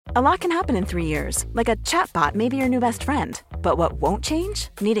A lot can happen in 3 years, like a chatbot may be your new best friend. But what won't change?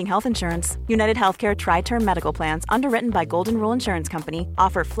 Needing health insurance. United Healthcare Tri-Term Medical Plans, underwritten by Golden Rule Insurance Company,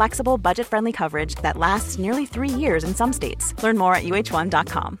 offer flexible, budget-friendly coverage that lasts nearly 3 years in some states. Learn more at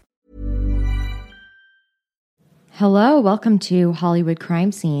uh1.com. Hello, welcome to Hollywood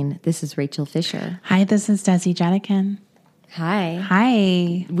Crime Scene. This is Rachel Fisher. Hi, this is Desi Jetikin. Hi.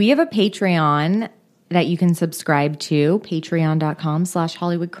 Hi. We have a Patreon that you can subscribe to,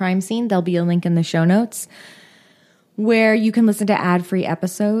 patreon.com/Hollywood Crime Scene. There'll be a link in the show notes where you can listen to ad-free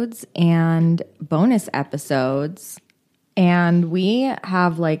episodes and bonus episodes. And we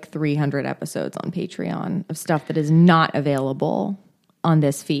have like 300 episodes on Patreon of stuff that is not available on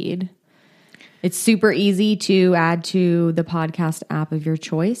this feed. It's super easy to add to the podcast app of your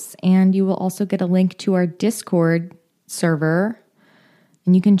choice. And you will also get a link to our Discord server,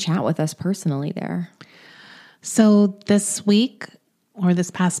 and you can chat with us personally there. So this week, or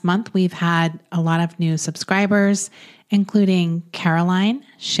this past month, we've had a lot of new subscribers, including Caroline,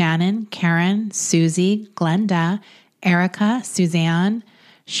 Shannon, Karen, Susie, Glenda, Erica, Suzanne,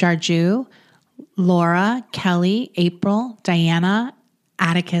 Sharju, Laura, Kelly, April, Diana,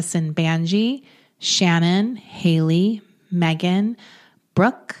 Atticus and Banji, Shannon, Haley, Megan,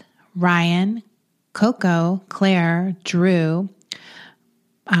 Brooke, Ryan, Coco, Claire, Drew,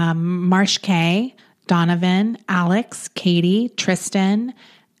 Marsh K, Donovan, Alex, Katie, Tristan,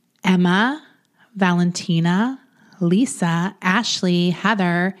 Emma, Valentina, Lisa, Ashley,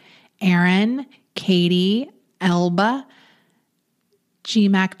 Heather, Aaron, Katie, Elba,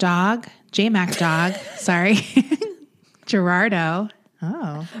 J-Mac Dog, sorry, Gerardo.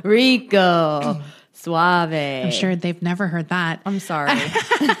 Oh. Rico Suave. I'm sure they've never heard that. I'm sorry.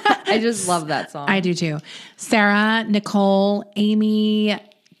 I just love that song. I do too. Sarah, Nicole, Amy,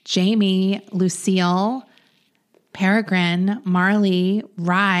 Jamie, Lucille, Peregrine, Marley,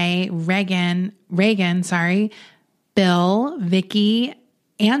 Rye, Reagan, Bill, Vicky,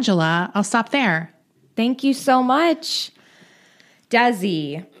 Angela. I'll stop there. Thank you so much.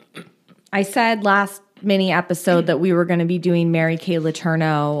 Desi, I said last mini episode that we were going to be doing Mary Kay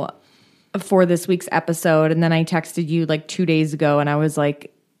Letourneau for this week's episode, and then I texted you like 2 days ago, and I was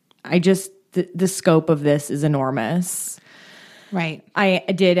like, the scope of this is enormous. Right. I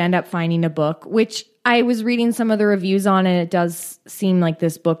did end up finding a book, which I was reading some of the reviews on, and it does seem like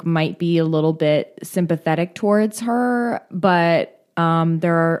this book might be a little bit sympathetic towards her, but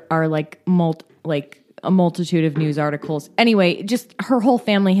there are a multitude of news articles. Anyway, just her whole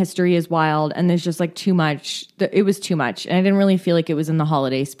family history is wild, and there's just like too much. It was too much, and I didn't really feel like it was in the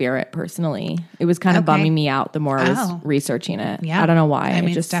holiday spirit personally. It was kind of bumming me out the more I was researching it. Yeah. I don't know why. I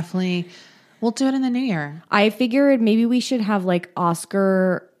mean, it's definitely, we'll do it in the new year. I figured maybe we should have like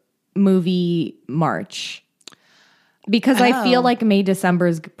Oscar movie March, because I feel like December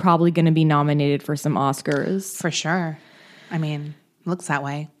is probably going to be nominated for some Oscars. For sure. I mean, looks that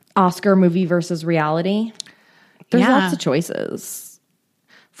way. Oscar movie versus reality. There's lots of choices.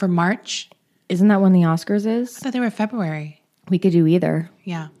 For March? Isn't that when the Oscars is? I thought they were February. We could do either.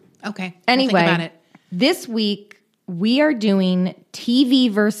 Yeah. Okay. Anyway, think about it. This week we are doing TV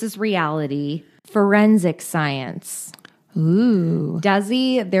versus reality, forensic science. Ooh.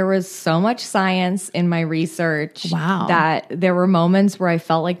 Desi, there was so much science in my research that there were moments where I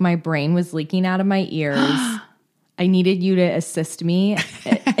felt like my brain was leaking out of my ears. I needed you to assist me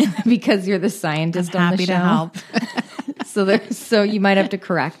because you're the scientist on the show. I'm happy to help. So you might have to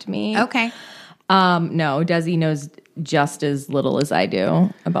correct me. Okay. No, Desi knows just as little as I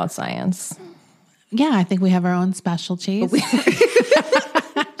do about science. Yeah, I think we have our own specialties.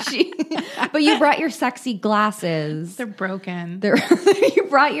 But you brought your sexy glasses. They're broken.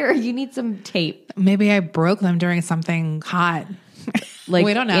 You need some tape. Maybe I broke them during something hot. Like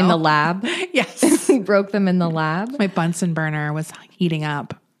we don't know. In the lab? Yes. You broke them in the lab? My Bunsen burner was heating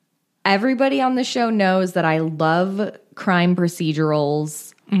up. Everybody on the show knows that I love crime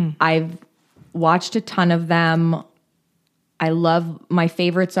procedurals. I've watched a ton of them. My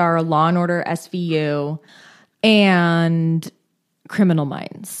favorites are Law and Order SVU and Criminal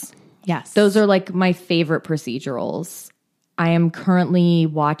Minds. Yes. Those are like my favorite procedurals. I am currently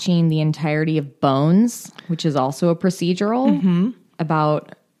watching the entirety of Bones, which is also a procedural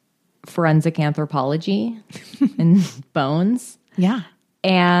about forensic anthropology and bones. Yeah.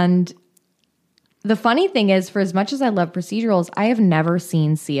 And the funny thing is, for as much as I love procedurals, I have never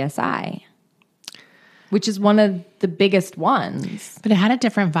seen CSI, which is one of the biggest ones. But it had a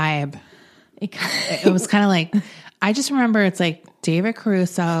different vibe. It was kind of like, I just remember it's like David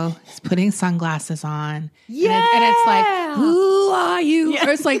Caruso is putting sunglasses on. Yeah. And it's like, who are you? Yeah.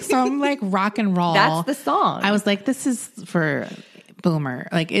 Or it's like some like rock and roll. That's the song. I was like, this is for boomer.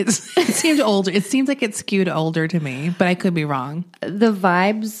 Like it seemed older. It seems like it's skewed older to me, but I could be wrong. The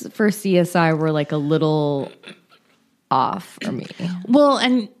vibes for CSI were like a little off for me. Well,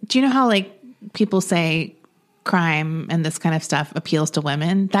 and do you know how like people say crime and this kind of stuff appeals to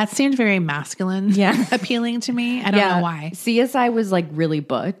women? That seemed very masculine appealing to me. I don't know why. CSI was like really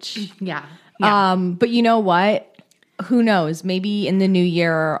butch. Yeah. But you know what? Who knows? Maybe in the new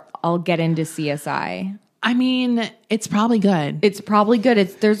year I'll get into CSI. I mean, it's probably good. It's probably good.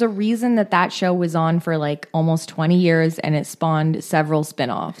 There's a reason that show was on for like almost 20 years and it spawned several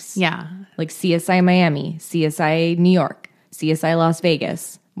spinoffs. Yeah. Like CSI Miami, CSI New York, CSI Las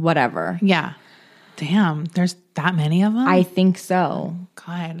Vegas, whatever. Yeah. Damn, there's that many of them? I think so.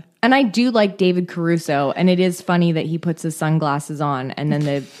 God. And I do like David Caruso, and it is funny that he puts his sunglasses on and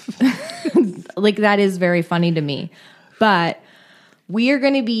then like that is very funny to me. But we are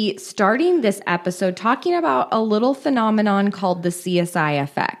going to be starting this episode talking about a little phenomenon called the CSI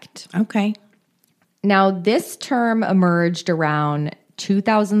effect. Okay. Now, this term emerged around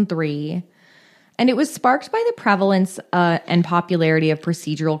 2003, and it was sparked by the prevalence and popularity of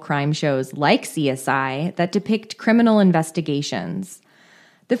procedural crime shows like CSI that depict criminal investigations.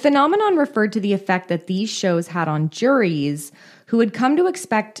 The phenomenon referred to the effect that these shows had on juries who had come to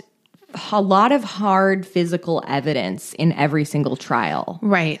expect a lot of hard physical evidence in every single trial.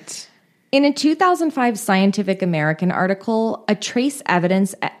 Right. In a 2005 Scientific American article, a trace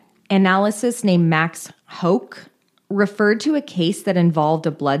evidence analysis named Max Hoke referred to a case that involved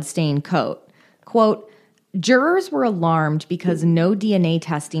a bloodstained coat. Quote, jurors were alarmed because no DNA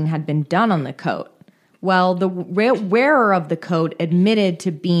testing had been done on the coat. Well, the wearer of the coat admitted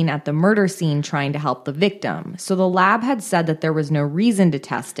to being at the murder scene trying to help the victim. So the lab had said that there was no reason to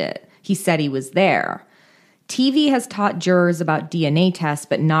test it. He said he was there. TV has taught jurors about DNA tests,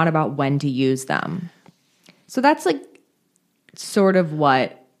 but not about when to use them. So that's like sort of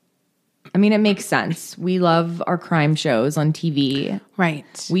what, I mean, it makes sense. We love our crime shows on TV. Right.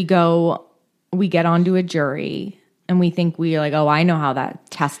 We get onto a jury and we think we're like, oh, I know how that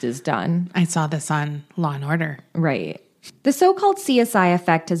test is done. I saw this on Law and Order. Right. The so-called CSI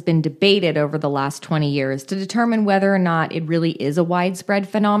effect has been debated over the last 20 years to determine whether or not it really is a widespread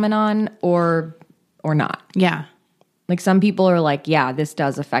phenomenon or not. Yeah. Like some people are like, yeah, this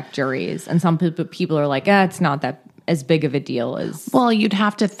does affect juries. And some people are like, it's not that as big of a deal as... Well, you'd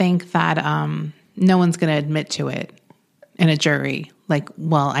have to think that no one's going to admit to it in a jury. Like,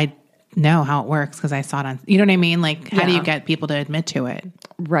 well, I know how it works because I saw it on... You know what I mean? Like, how do you get people to admit to it?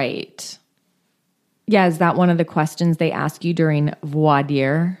 Right. Yeah, is that one of the questions they ask you during voir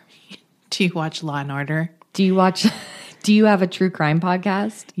dire? Do you watch Law and Order? Do you have a true crime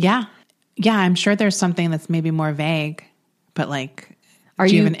podcast? Yeah. Yeah, I'm sure there's something that's maybe more vague, but like,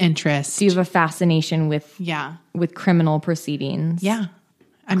 do you have an interest? Do you have a fascination with criminal proceedings? Yeah.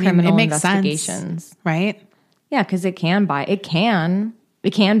 I mean, criminal it makes investigations. Sense, right? Yeah, because it can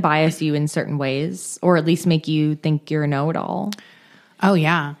bias you in certain ways, or at least make you think you're a know-it-all. Oh,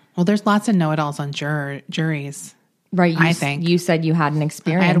 yeah. Well, there's lots of know-it-alls on juries. Right. I think. You said you had an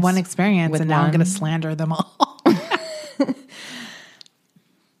experience. I had one experience, and now I'm going to slander them all.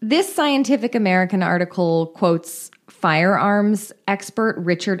 This Scientific American article quotes firearms expert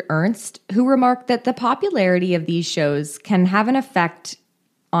Richard Ernst, who remarked that the popularity of these shows can have an effect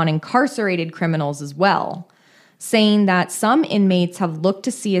on incarcerated criminals as well, saying that some inmates have looked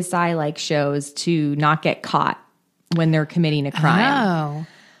to CSI-like shows to not get caught when they're committing a crime. Oh.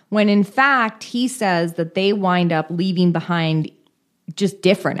 When in fact, he says that they wind up leaving behind just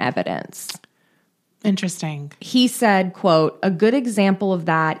different evidence. Interesting. He said, quote, a good example of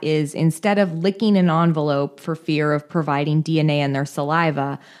that is instead of licking an envelope for fear of providing DNA in their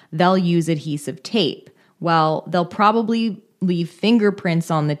saliva, they'll use adhesive tape. Well, they'll probably leave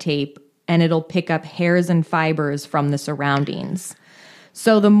fingerprints on the tape and it'll pick up hairs and fibers from the surroundings.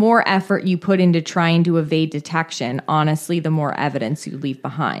 So the more effort you put into trying to evade detection, honestly, the more evidence you leave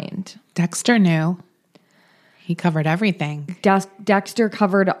behind. Dexter knew. He covered everything. Dexter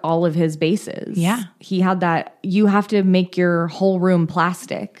covered all of his bases. Yeah. He had that. You have to make your whole room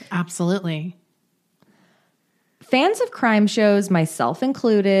plastic. Absolutely. Fans of crime shows, myself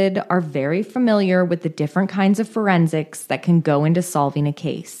included, are very familiar with the different kinds of forensics that can go into solving a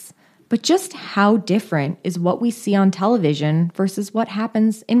case. But just how different is what we see on television versus what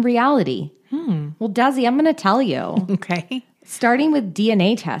happens in reality? Well, Desi, I'm going to tell you. Okay. Starting with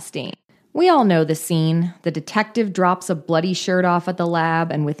DNA testing. We all know the scene. The detective drops a bloody shirt off at the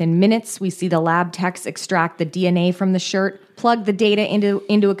lab, and within minutes, we see the lab techs extract the DNA from the shirt, plug the data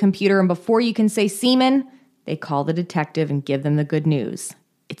into a computer, and before you can say semen, they call the detective and give them the good news.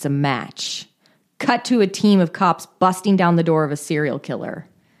 It's a match. Cut to a team of cops busting down the door of a serial killer.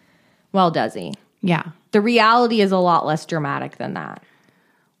 Well, does he? Yeah. The reality is a lot less dramatic than that.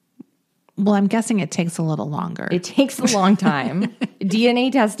 Well, I'm guessing it takes a little longer. It takes a long time.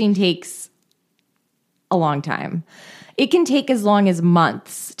 DNA testing takes a long time. It can take as long as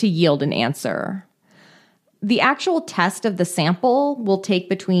months to yield an answer. The actual test of the sample will take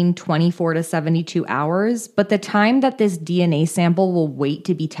between 24 to 72 hours, but the time that this DNA sample will wait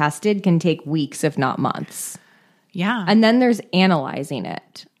to be tested can take weeks, if not months. Yeah. And then there's analyzing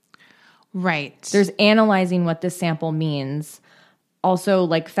it. Right. There's analyzing what this sample means. Also,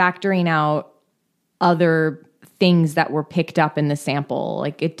 like factoring out other things that were picked up in the sample.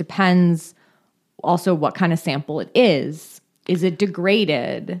 Like it depends also what kind of sample it is. Is it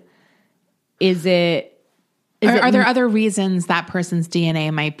degraded? Are there other reasons that person's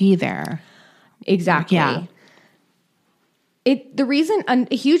DNA might be there? Exactly. Yeah.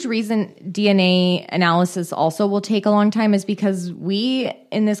 A huge reason DNA analysis also will take a long time is because we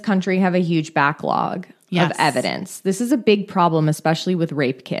in this country have a huge backlog of evidence. This is a big problem, especially with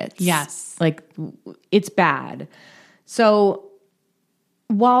rape kits. Yes. Like it's bad. So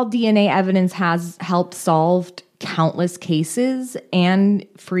while DNA evidence has helped solve countless cases and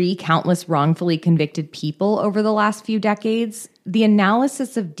free countless wrongfully convicted people over the last few decades, the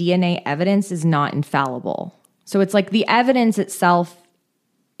analysis of DNA evidence is not infallible. So it's like the evidence itself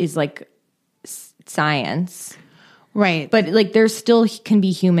is like science. Right. But like there still can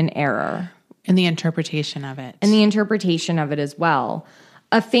be human error. In the interpretation of it. And the interpretation of it as well.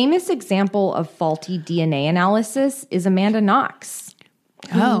 A famous example of faulty DNA analysis is Amanda Knox,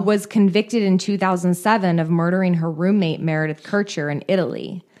 who was convicted in 2007 of murdering her roommate Meredith Kercher in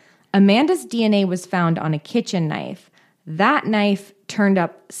Italy. Amanda's DNA was found on a kitchen knife. That knife turned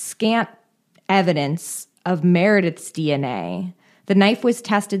up scant evidence of Meredith's DNA. The knife was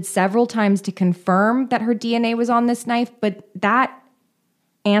tested several times to confirm that her DNA was on this knife, but that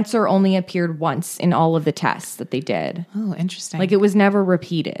answer only appeared once in all of the tests that they did. Oh, interesting. Like it was never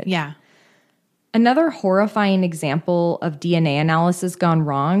repeated. Yeah. Another horrifying example of DNA analysis gone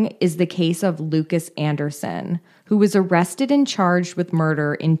wrong is the case of Lucas Anderson, who was arrested and charged with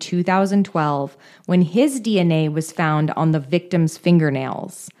murder in 2012 when his DNA was found on the victim's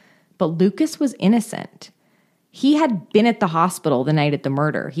fingernails. But Lucas was innocent. He had been at the hospital the night of the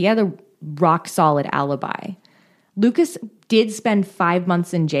murder. He had a rock-solid alibi. Lucas did spend 5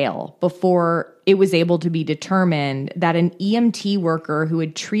 months in jail before it was able to be determined that an EMT worker who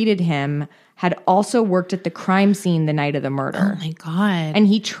had treated him had also worked at the crime scene the night of the murder. Oh my God. And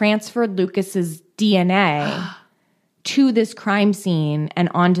he transferred Lucas's DNA to this crime scene and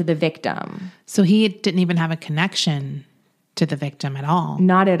onto the victim. So he didn't even have a connection to the victim at all.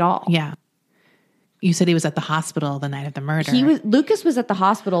 Not at all. Yeah. You said he was at the hospital the night of the murder. Lucas was at the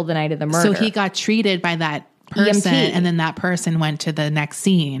hospital the night of the murder. So he got treated by that person, EMT. and then that person went to the next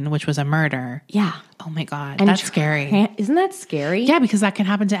scene, which was a murder. Yeah. Oh my God. And That's scary. Isn't that scary? Yeah, because that can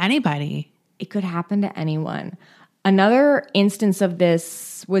happen to anybody. It could happen to anyone. Another instance of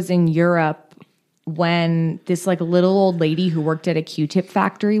this was in Europe when this like little old lady who worked at a Q-tip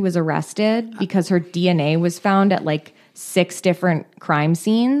factory was arrested because her DNA was found at like 6 different crime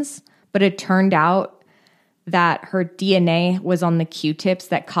scenes. But it turned out that her DNA was on the Q-tips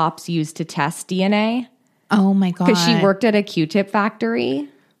that cops used to test DNA. Oh my God. Because she worked at a Q-tip factory.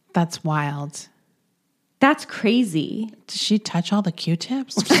 That's wild. That's crazy. Did she touch all the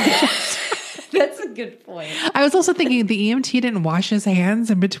Q-tips? That's a good point. I was also thinking the EMT didn't wash his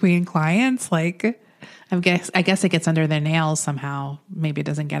hands in between clients. Like, I guess it gets under their nails somehow. Maybe it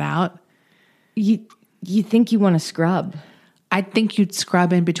doesn't get out. You think you want to scrub? I think you'd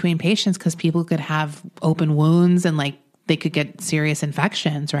scrub in between patients because people could have open wounds and like they could get serious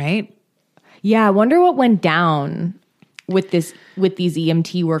infections, right? Yeah, I wonder what went down with these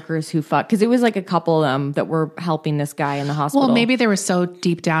EMT workers who fought, because it was like a couple of them that were helping this guy in the hospital. Well, maybe they were so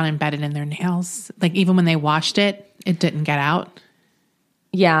deep down embedded in their nails, like even when they washed it, it didn't get out.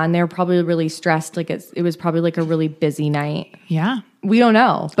 Yeah, and they were probably really stressed. Like it was probably like a really busy night. Yeah, we don't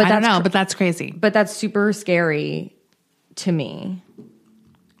know, but but that's crazy. But that's super scary to me.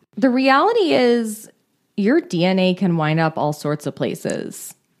 The reality is, your DNA can wind up all sorts of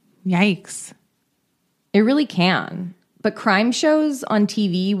places. Yikes! It really can. But crime shows on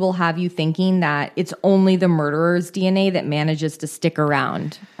TV will have you thinking that it's only the murderer's DNA that manages to stick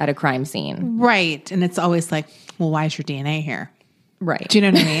around at a crime scene. Right. And it's always like, well, why is your DNA here? Right. Do you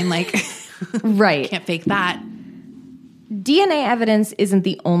know what I mean? Like, right. Can't fake that. DNA evidence isn't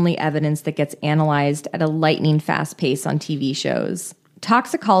the only evidence that gets analyzed at a lightning fast pace on TV shows.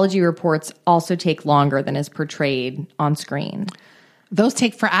 Toxicology reports also take longer than is portrayed on screen. Those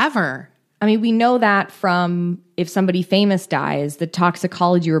take forever. I mean, we know that from if somebody famous dies, the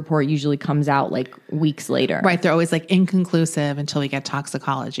toxicology report usually comes out like weeks later. Right. They're always like inconclusive until we get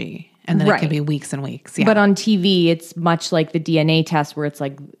toxicology. And then it can be weeks and weeks. Yeah. But on TV, it's much like the DNA test where it's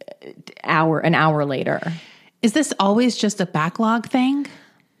like an hour later. Is this always just a backlog thing?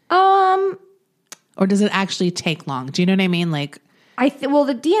 Or does it actually take long? Do you know what I mean? Like, well,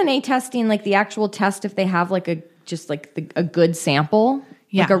 the DNA testing, like the actual test, if they have like a good sample,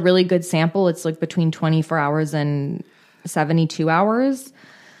 like a really good sample, it's like between 24 hours and 72 hours.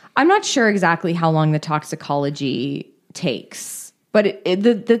 I'm not sure exactly how long the toxicology takes, but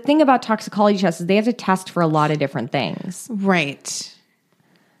the thing about toxicology tests is they have to test for a lot of different things. Right.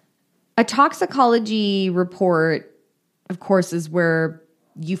 A toxicology report, of course, is where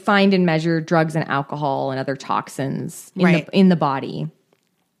you find and measure drugs and alcohol and other toxins in the body.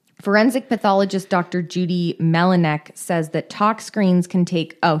 Forensic pathologist Dr. Judy Melinek says that tox screens can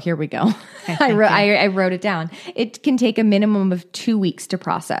take, here we go. I wrote it down. It can take a minimum of 2 weeks to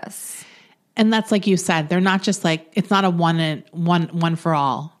process. And that's like you said, they're not just like, it's not a one for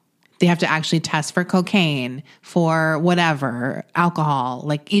all. They have to actually test for cocaine, for whatever, alcohol.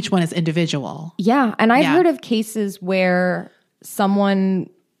 Like each one is individual. Yeah. And I've heard of cases where someone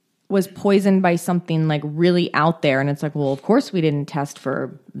was poisoned by something like really out there. And it's like, well, of course we didn't test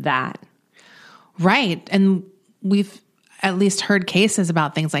for that. Right. And we've at least heard cases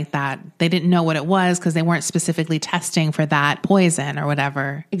about things like that. They didn't know what it was because they weren't specifically testing for that poison or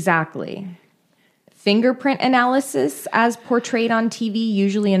whatever. Exactly. Fingerprint analysis, as portrayed on TV,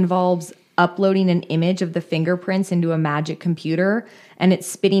 usually involves uploading an image of the fingerprints into a magic computer and it's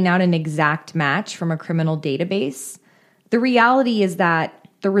spitting out an exact match from a criminal database. The reality is that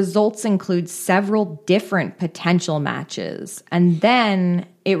the results include several different potential matches, and then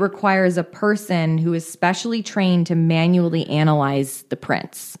it requires a person who is specially trained to manually analyze the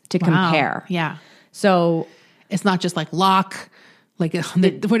prints to compare. Yeah. So it's not just like lock, like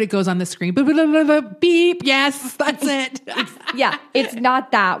when it goes on the screen, beep, yes, that's it. It's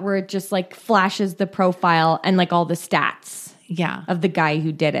not that where it just like flashes the profile and like all the stats of the guy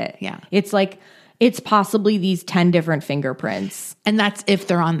who did it. Yeah. It's like, it's possibly these 10 different fingerprints. And that's if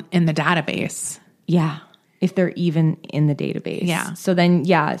they're in the database. Yeah. If they're even in the database. Yeah. So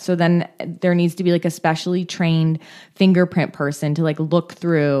then there needs to be like a specially trained fingerprint person to like look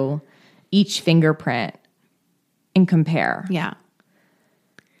through each fingerprint and compare. Yeah.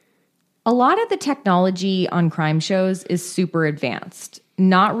 A lot of the technology on crime shows is super advanced,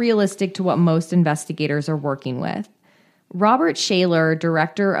 not realistic to what most investigators are working with. Robert Shaler,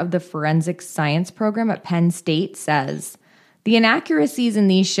 director of the Forensic Science program at Penn State, says, the inaccuracies in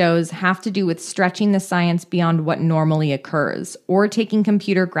these shows have to do with stretching the science beyond what normally occurs, or taking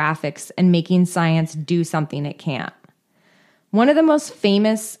computer graphics and making science do something it can't. One of the most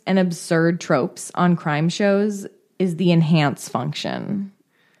famous and absurd tropes on crime shows is the enhance function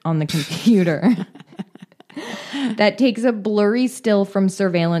on the computer. That takes a blurry still from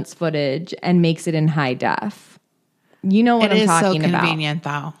surveillance footage and makes it in high def. You know what I'm talking about. It is so convenient,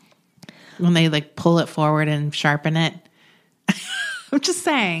 though, when they like pull it forward and sharpen it. I'm just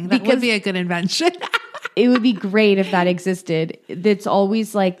saying that would be a good invention. It would be great if that existed. It's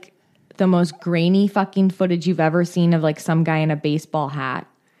always like the most grainy fucking footage you've ever seen of like some guy in a baseball hat,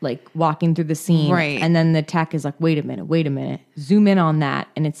 like walking through the scene. Right. And then the tech is like, wait a minute, zoom in on that.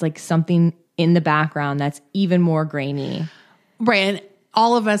 And it's like something in the background that's even more grainy. Right. And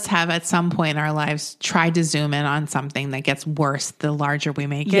all of us have at some point in our lives tried to zoom in on something that gets worse the larger we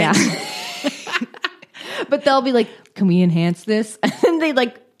make it. Yeah. But they'll be like, can we enhance this? And they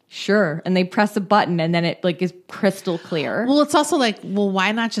like, sure. And they press a button and then it like is crystal clear. Well, it's also like, well,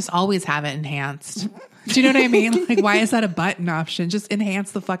 why not just always have it enhanced? Do you know what I mean? Like, why is that a button option? Just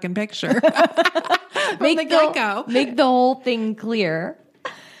enhance the fucking picture. Make the whole thing clear.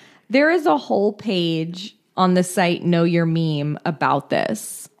 There is a whole page on the site Know Your Meme about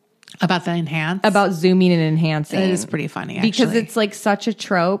this. About the enhance? About zooming and enhancing. It is pretty funny, actually. Because it's like such a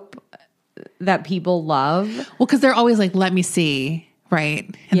trope that people love. Well, because they're always like, let me see,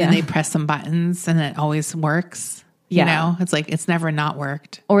 right? And then they press some buttons and it always works. You know? It's like, it's never not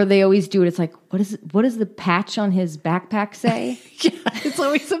worked. Or they always do it. It's like, what does the patch on his backpack say? It's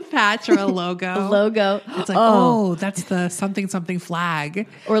always a patch or a logo. A logo. It's like, that's the something flag.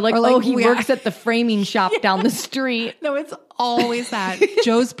 Or like he works at the framing shop down the street. No, it's always that.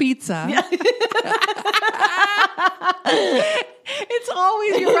 Joe's Pizza. It's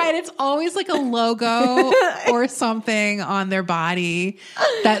always, you're right. It's always like a logo or something on their body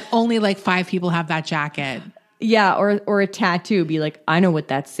that only like 5 people have that jacket. Yeah, or a tattoo. Be like, I know what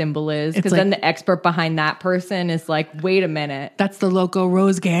that symbol is. Because then the expert behind that person is like, wait a minute. That's the Loco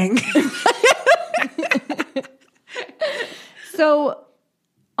Rose Gang. So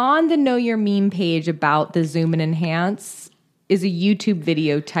on the Know Your Meme page about the Zoom and Enhance is a YouTube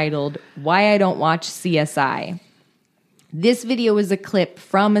video titled, Why I Don't Watch CSI. This video is a clip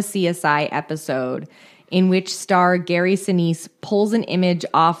from a CSI episode in which star Gary Sinise pulls an image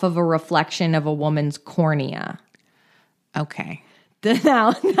off of a reflection of a woman's cornea. Okay.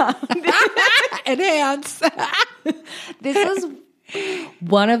 Now, Enhance. This is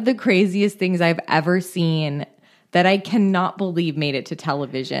one of the craziest things I've ever seen that I cannot believe made it to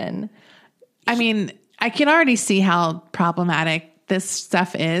television. I mean, I can already see how problematic this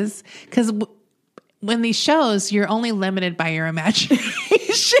stuff is because when these shows, you're only limited by your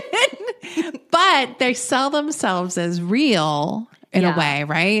imagination. But they sell themselves as real in a way,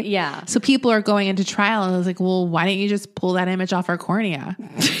 right? Yeah. So people are going into trial and I was like, well, why didn't you just pull that image off our cornea?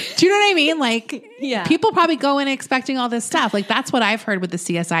 Do you know what I mean? Like, people probably go in expecting all this stuff. Like, that's what I've heard with the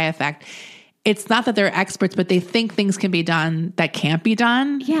CSI effect. It's not that they're experts, but they think things can be done that can't be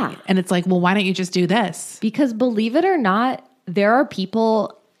done. Yeah. And it's like, well, why don't you just do this? Because believe it or not, there are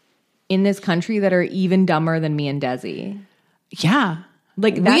people in this country that are even dumber than me and Desi. Yeah.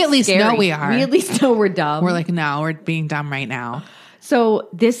 Like, we at least know we are. We at least know we're dumb. We're like, no, we're being dumb right now. So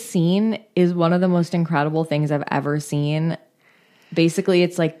this scene is one of the most incredible things I've ever seen. Basically,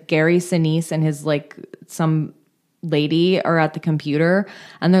 it's like Gary Sinise and his like some lady are at the computer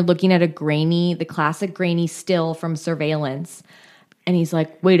and they're looking at the classic grainy still from Surveillance. And he's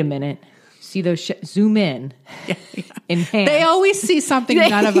like, wait a minute. See those zoom in. Enhance. They always see something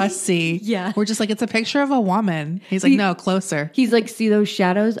none of us see. Yeah. We're just like, it's a picture of a woman. He's like, no, closer. He's like, see those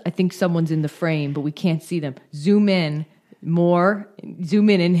shadows? I think someone's in the frame, but we can't see them. Zoom in more, zoom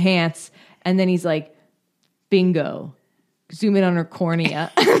in, enhance. And then he's like, bingo. Zoom in on her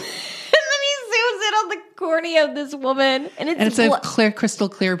cornea. And then he zooms in on the cornea of this woman. And it's a clear, crystal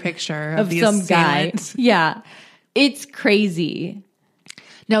clear picture of some guy. Yeah. It's crazy.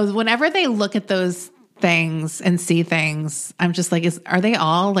 No, whenever they look at those things and see things, I'm just like, are they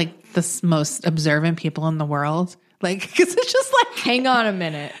all like the most observant people in the world? Like, because it's just like, hang on a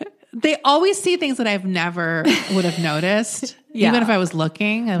minute. They always see things that I've never would have noticed. Yeah. Even if I was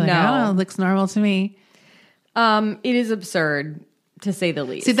looking, I'm like, no, it looks normal to me. It is absurd to say the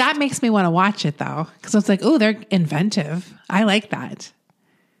least. See, that makes me want to watch it though. Because it's like, oh, they're inventive. I like that.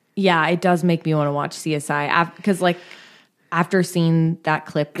 Yeah, it does make me want to watch CSI. Because like, after seeing that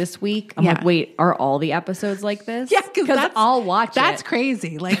clip this week, I'm like, wait, are all the episodes like this? Yeah, because I'll watch it. That's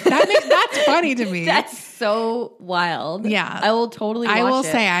crazy. Like that's funny to me. That's so wild. Yeah, I will totally watch it. I will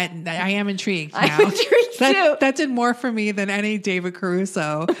say I am intrigued now. I'm intrigued too. That did more for me than any David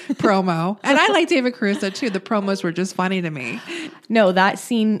Caruso promo. And I like David Caruso too. The promos were just funny to me. No, that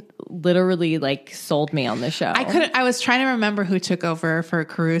scene literally like sold me on the show. I was trying to remember who took over for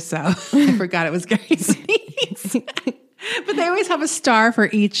Caruso. I forgot it was Gary Sinise. But they always have a star for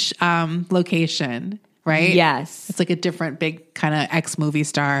each location, right? Yes. It's like a different big kind of ex-movie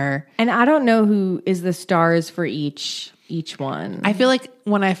star. And I don't know who is the stars for each one. I feel like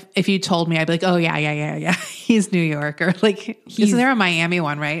if you told me, I'd be like, oh, yeah. He's New York. Or like, isn't there a Miami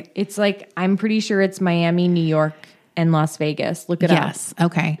one, right? It's like, I'm pretty sure it's Miami, New York, and Las Vegas. Look it up. Yes.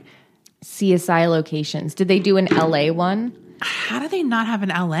 Okay. CSI locations. Did they do an LA one? How do they not have an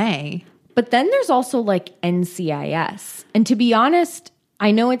LA? But then there's also like NCIS. And to be honest,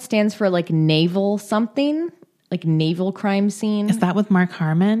 I know it stands for like naval something, like naval crime scene. Is that with Mark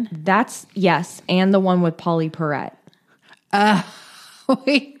Harmon? That's, yes. And the one with Polly Perrette.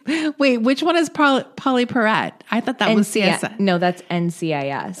 Wait, which one is Polly Perrette? I thought that was CSI. No, that's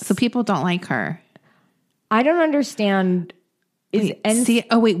NCIS. So people don't like her. I don't understand.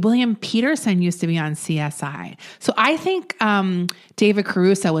 William Peterson used to be on CSI. So I think David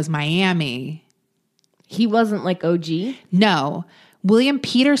Caruso was Miami. He wasn't like OG? No. William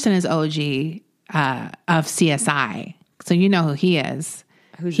Peterson is OG of CSI. So you know who he is.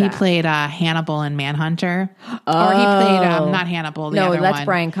 Who's he that? played Hannibal in Manhunter. Oh. Or he played, not Hannibal, the other one. No, that's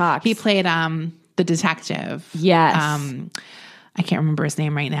Brian Cox. He played the detective. Yes. I can't remember his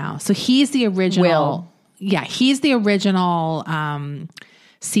name right now. So he's the original. Will. Yeah, he's the original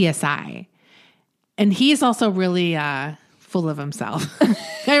CSI. And he's also really full of himself.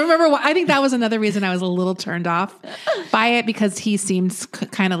 I think that was another reason I was a little turned off by it because he seems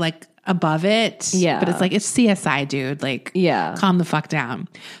kind of like above it. Yeah. But it's like, it's CSI, dude. Like, yeah. Calm the fuck down.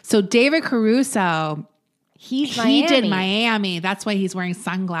 So David Caruso, He's He Miami. did Miami. That's why he's wearing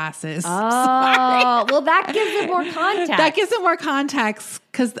sunglasses. Oh, well, that gives it more context. That gives it more context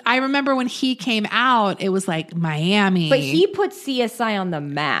because I remember when he came out, it was like Miami. But he put CSI on the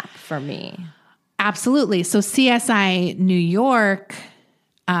map for me. Absolutely. So CSI New York,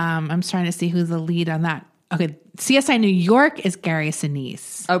 I'm trying to see who's the lead on that. Okay, CSI New York is Gary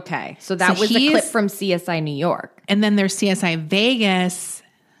Sinise. Okay, so that So was the clip he's- from CSI New York. And then there's CSI Vegas.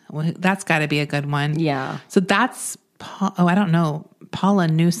 Well, that's got to be a good one. Yeah. So that's I don't know, Paula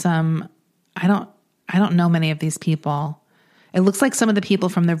Newsome. I don't know many of these people. It looks like some of the people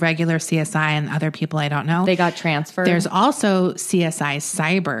from the regular CSI and other people I don't know. They got transferred. There's also CSI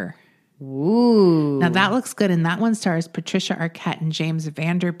Cyber. Ooh. Now that looks good, and that one stars Patricia Arquette and James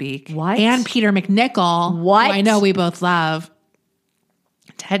Vanderbeek. What? And Peter McNichol. What? Who I know we both love.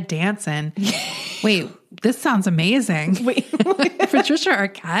 Ted Danson. Wait, this sounds amazing. Wait. Patricia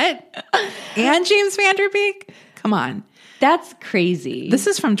Arquette and James Vanderbeek? Come on. That's crazy. This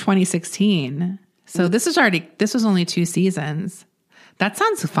is from 2016. So this was only 2 seasons. That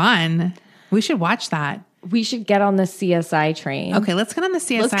sounds fun. We should watch that. We should get on the CSI train. Okay, let's get on the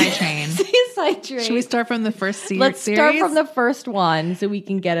CSI train. CSI train. Should we start from the first series? Let's start from the first one so we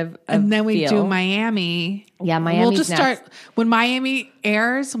can get a and then we feel. do Miami. Yeah, Miami's We'll just next. start when Miami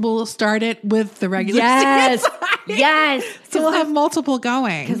airs. We'll start it with the regular. Yes. CSI. Yes. So we'll have multiple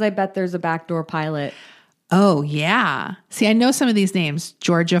going. Because I bet there's a backdoor pilot. Oh yeah. See, I know some of these names.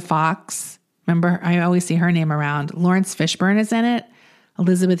 Georgia Fox. Remember, I always see her name around. Lawrence Fishburne is in it.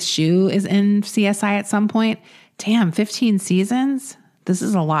 Elizabeth Shue is in CSI at some point. Damn, 15 seasons? This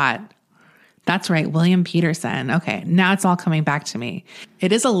is a lot. That's right, William Peterson. Okay, now it's all coming back to me.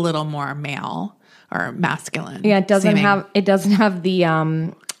 It is a little more male or masculine. Yeah, it doesn't seeming. have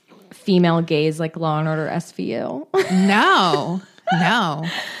the female gaze like Law and Order SVU No.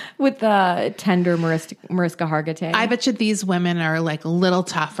 with the tender Mariska Hargitay. I bet you these women are like a little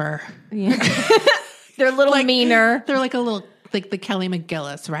tougher. They're a little meaner. They're like a little like the Kelly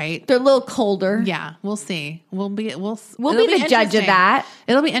McGillis, right? They're a little colder. Yeah, we'll see. We'll be We'll it'll be the judge of interesting. that.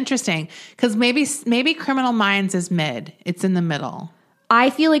 It'll be interesting because maybe Criminal Minds is mid. It's in the middle. I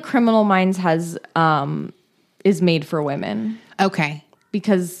feel like Criminal Minds is made for women Okay.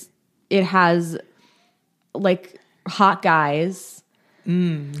 because it has like hot guys.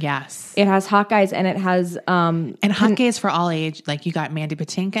 Yes. It has hot guys and it has And hot gays for all age. Like you got Mandy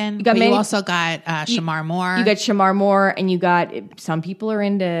Patinkin. You got you also got Shamar Moore. you got Shamar Moore and you got some people are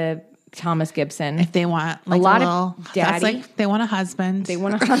into Thomas Gibson. if they want like a lot little, of that's daddy. like they want a husband. They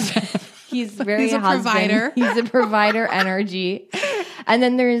want a husband. He's very He's a husband. provider. He's a provider energy. And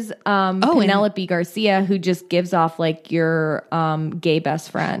then there's Penelope Garcia who just gives off like your gay best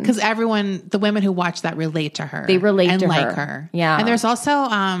friend. because the women who watch that relate to her. They relate and to like her. her. Yeah. And there's also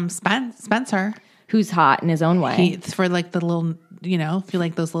Spencer. Who's hot in his own way. For like the little, if you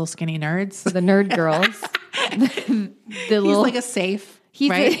like those little skinny nerds. The nerd girls. the He's little like a safe, He's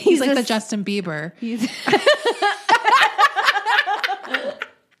right? a- He's like a- the Justin Bieber. he's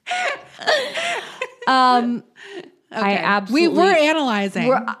I absolutely We were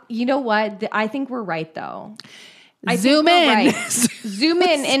analyzing. you know what? I think we're right though. I think Zoom we're in. right. Zoom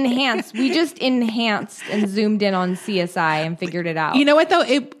in, enhance. We just enhanced and zoomed in on CSI and figured it out. You know what though?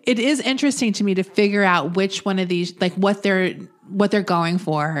 It is interesting to me to figure out which one of these, like what they're going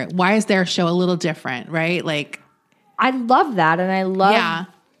for. Why is their show a little different, right? Like, I love that, and I love. Yeah.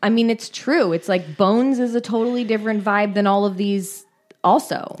 I mean, it's true. It's like Bones is a totally different vibe than all of these.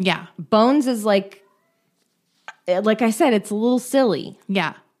 Also, yeah, Bones is like I said, it's a little silly,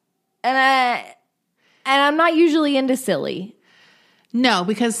 yeah. and I'm not usually into silly. No,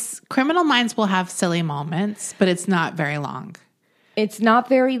 because Criminal Minds will have silly moments, but it's not very long. It's not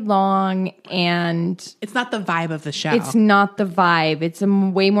very long, and It's not the vibe of the show. it's not the vibe. It's a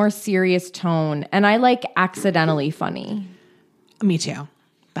way more serious tone, and I like accidentally funny. Me too.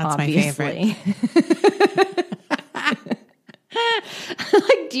 That's Obviously. my favorite.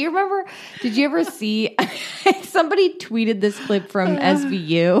 Like, did you ever see somebody tweeted this clip from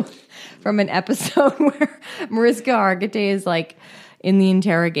SVU from an episode where Mariska Hargitay is like in the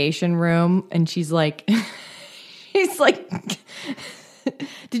interrogation room and she's like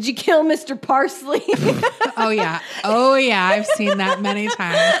did you kill Mr. Parsley? Oh yeah. I've seen that many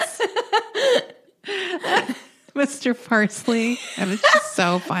times. Mr. Parsley. And it's just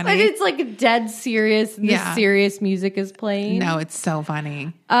so funny. And it's like dead serious and Yeah. this serious music is playing. No, it's so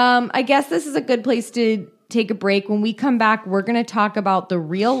funny. I guess this is a good place to take a break. When we come back, we're going to talk about the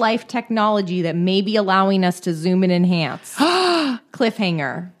real life technology that may be allowing us to zoom and enhance.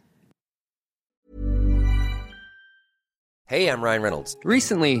 Cliffhanger. Hey, I'm Ryan Reynolds.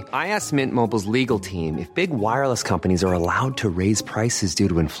 Recently, I asked Mint Mobile's legal team if big wireless companies are allowed to raise prices due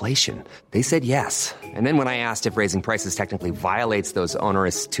to inflation. They said yes. And then when I asked if raising prices technically violates those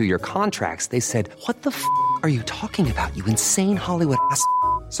onerous 2-year contracts, they said, "What the f*** are you talking about, you insane Hollywood ass?"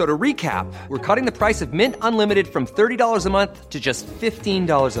 So to recap, we're cutting the price of Mint Unlimited from $30 a month to just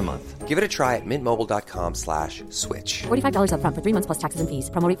 $15 a month. Give it a try at mintmobile.com/switch. $45 up front for 3 months plus taxes and fees.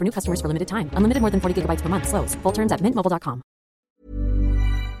 Promo rate for new customers for limited time. Unlimited more than 40 gigabytes per month. Slows full terms at mintmobile.com.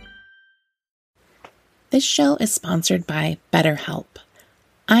 This show is sponsored by BetterHelp.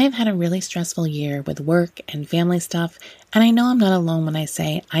 I have had a really stressful year with work and family stuff, and I know I'm not alone when I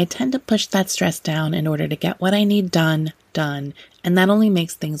say I tend to push that stress down in order to get what I need done, and that only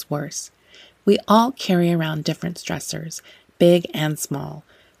makes things worse. We all carry around different stressors, big and small.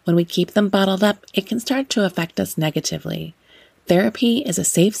 When we keep them bottled up, it can start to affect us negatively. Therapy is a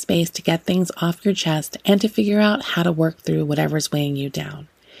safe space to get things off your chest and to figure out how to work through whatever's weighing you down.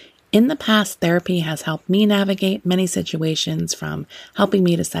 In the past, therapy has helped me navigate many situations, from helping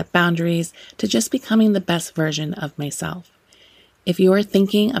me to set boundaries to just becoming the best version of myself. If you are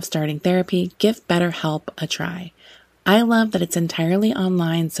thinking of starting therapy, give BetterHelp a try. I love that it's entirely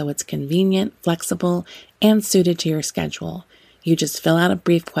online, so it's convenient, flexible, and suited to your schedule. You just fill out a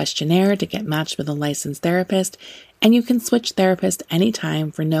brief questionnaire to get matched with a licensed therapist, and you can switch therapists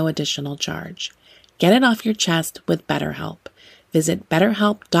anytime for no additional charge. Get it off your chest with BetterHelp. Visit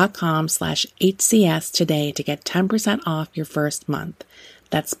betterhelp.com/HCS today to get 10% off your first month.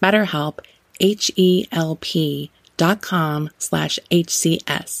 That's BetterHelp,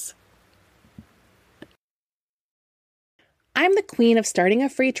 HELP.com/HCS. I'm the queen of starting a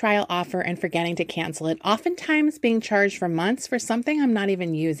free trial offer and forgetting to cancel it, oftentimes being charged for months for something I'm not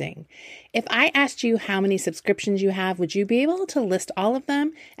even using. If I asked you how many subscriptions you have, would you be able to list all of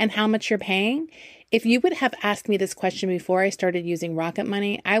them and how much you're paying? If you would have asked me this question before I started using Rocket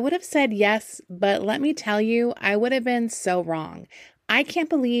Money, I would have said yes, but let me tell you, I would have been so wrong. I can't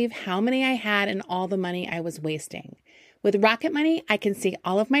believe how many I had and all the money I was wasting. With Rocket Money, I can see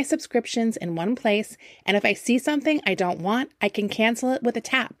all of my subscriptions in one place, and if I see something I don't want, I can cancel it with a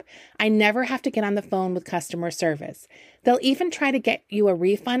tap. I never have to get on the phone with customer service. They'll even try to get you a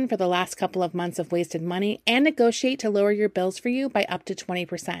refund for the last couple of months of wasted money and negotiate to lower your bills for you by up to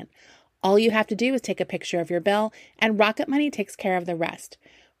 20%. All you have to do is take a picture of your bill, and Rocket Money takes care of the rest.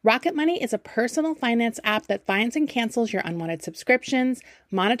 Rocket Money is a personal finance app that finds and cancels your unwanted subscriptions,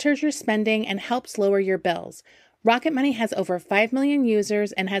 monitors your spending, and helps lower your bills. Rocket Money has over 5 million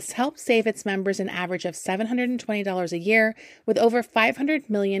users and has helped save its members an average of $720 a year, with over 500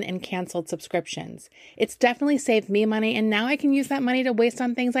 million in canceled subscriptions. It's definitely saved me money, and now I can use that money to waste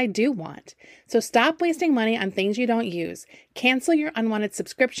on things I do want. So stop wasting money on things you don't use. Cancel your unwanted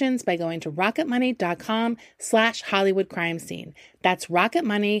subscriptions by going to rocketmoney.com/Hollywood Crime Scene. That's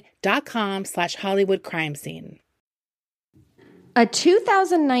rocketmoney.com/Hollywood Crime Scene. A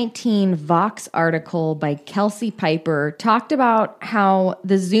 2019 Vox article by Kelsey Piper talked about how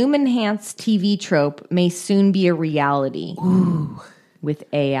the zoom-enhanced TV trope may soon be a reality with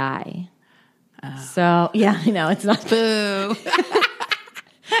AI. So, yeah, I know, it's not... Boo.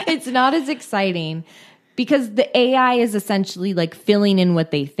 It's not as exciting because the AI is essentially like filling in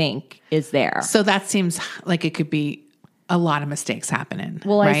what they think is there. So that seems like it could be a lot of mistakes happening.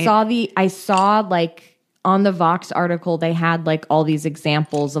 Well, right? I saw like... On the Vox article, they had like all these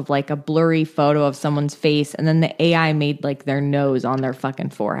examples of like a blurry photo of someone's face, and then the AI made like their nose on their fucking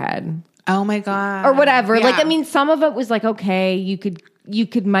forehead. Oh my God. Or whatever. Yeah. Like, I mean, some of it was like, okay, you could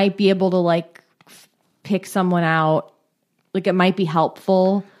might be able to like pick someone out. Like it might be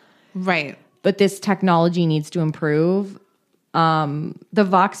helpful. Right. But this technology needs to improve. The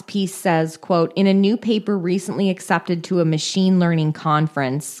Vox piece says, quote, in a new paper recently accepted to a machine learning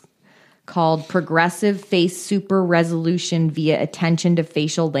conference called Progressive Face Super Resolution via Attention to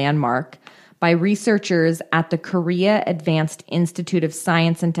Facial Landmark by researchers at the Korea Advanced Institute of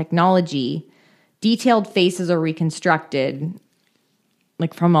Science and Technology, detailed faces are reconstructed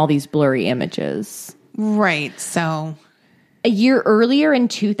like from all these blurry images. Right. So a year earlier in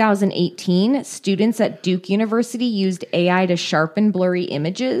 2018, students at Duke University used AI to sharpen blurry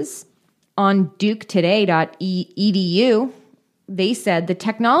images. On duketoday.edu, they said the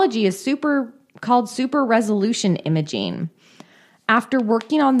technology is called super resolution imaging. After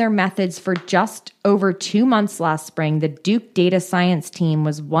working on their methods for just over 2 months last spring, the Duke data science team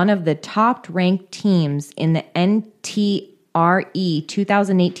was one of the top-ranked teams in the NTRE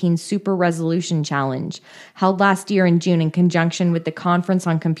 2018 Super Resolution Challenge, held last year in June in conjunction with the Conference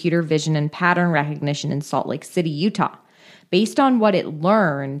on Computer Vision and Pattern Recognition in Salt Lake City, Utah. Based on what it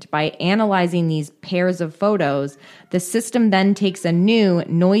learned by analyzing these pairs of photos, the system then takes a new,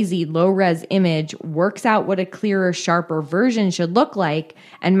 noisy, low-res image, works out what a clearer, sharper version should look like,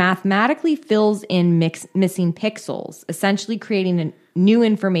 and mathematically fills in missing pixels, essentially creating new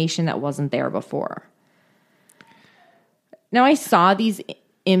information that wasn't there before. Now, I saw these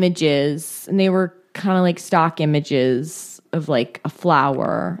images, and they were kind of like stock images of like a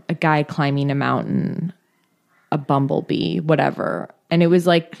flower, a guy climbing a mountain, a bumblebee, whatever. And it was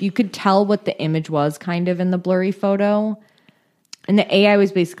like, you could tell what the image was kind of in the blurry photo. And the AI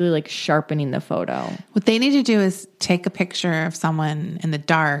was basically like sharpening the photo. What they need to do is take a picture of someone in the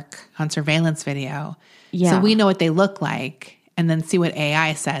dark on surveillance video. Yeah. So we know what they look like and then see what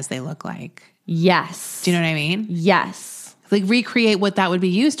AI says they look like. Yes. Do you know what I mean? Yes. Like recreate what that would be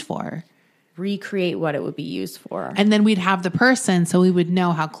used for. Recreate what it would be used for. And then we'd have the person so we would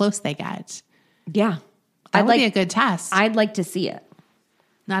know how close they get. Yeah. That would be a good test. I'd like to see it.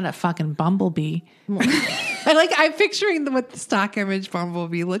 Not a fucking bumblebee. I'm picturing what the stock image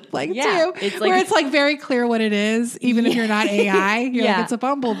bumblebee looked like too. It's like, where it's like very clear what it is, even if you're not AI. You're like, it's a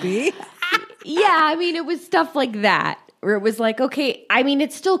bumblebee. Yeah, I mean, it was stuff like that where it was like, okay, I mean,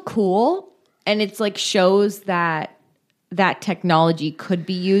 it's still cool, and it's like shows that technology could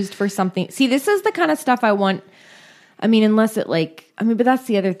be used for something. See, this is the kind of stuff I want. I mean, unless it but that's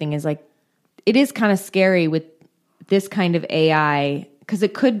the other thing is like, it is kind of scary with this kind of AI because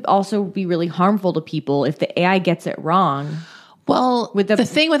it could also be really harmful to people if the AI gets it wrong. Well, the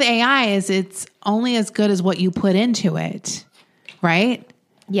thing with AI is it's only as good as what you put into it, right?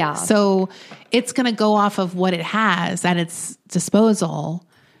 Yeah. So it's going to go off of what it has at its disposal,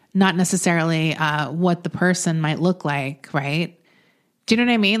 not necessarily what the person might look like, right? Do you know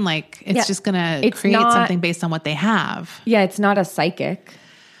what I mean? Like it's just going to create something based on what they have. Yeah, it's not a psychic.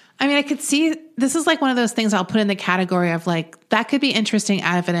 I mean, I could see this is like one of those things I'll put in the category of like, that could be interesting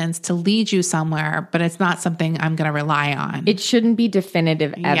evidence to lead you somewhere, but it's not something I'm going to rely on. It shouldn't be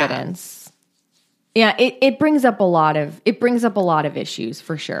definitive evidence. Yeah, it brings up a lot of issues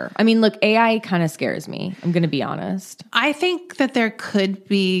for sure. I mean, look, AI kind of scares me. I'm going to be honest. I think that there could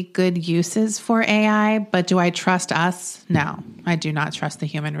be good uses for AI, but do I trust us? No, I do not trust the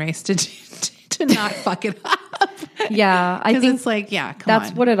human race to not fuck it up. Yeah, I think it's like, come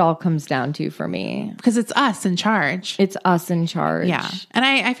that's on. what it all comes down to for me. Because it's us in charge. It's us in charge. Yeah. And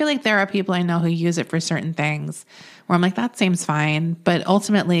I feel like there are people I know who use it for certain things where I'm like, that seems fine. But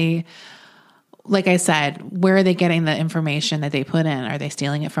ultimately, like I said, where are they getting the information that they put in? Are they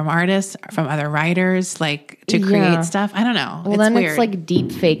stealing it from artists, from other writers, like to create stuff? I don't know. Well, then weird. It's like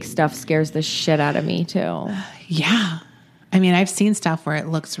deep fake stuff scares the shit out of me too. Yeah. I mean, I've seen stuff where it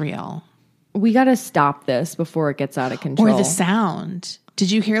looks real. We got to stop this before it gets out of control. Or the sound.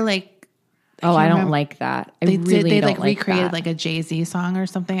 Did you hear like? I don't like that. They don't recreated that. like a Jay-Z song or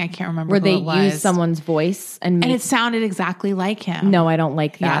something. I can't remember where who they it was. use someone's voice and it sounded exactly like him. No, I don't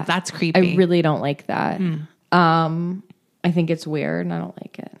like that. Yeah, that's creepy. I really don't like that. I think it's weird and I don't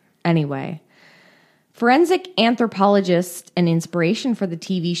like it. Anyway, forensic anthropologist and inspiration for the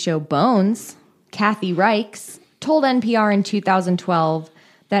TV show Bones, Kathy Reichs, told NPR in 2012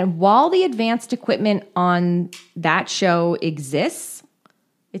 that while the advanced equipment on that show exists,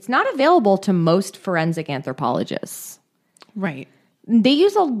 it's not available to most forensic anthropologists. Right. They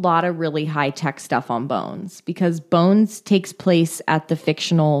use a lot of really high-tech stuff on Bones because Bones takes place at the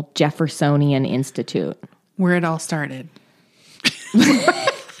fictional Jeffersonian Institute. Where it all started.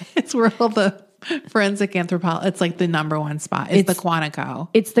 It's where all the forensic anthropology, it's like the number one spot. It's the Quantico.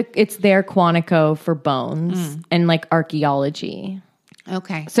 It's their Quantico for bones and like archaeology.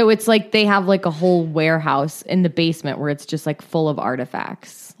 Okay. So it's like they have like a whole warehouse in the basement where it's just like full of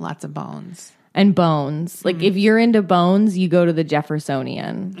artifacts. Lots of bones. And bones. Like if you're into bones, you go to the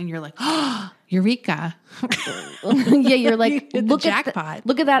Jeffersonian. And you're like, oh, Eureka. Yeah, you're like, look jackpot.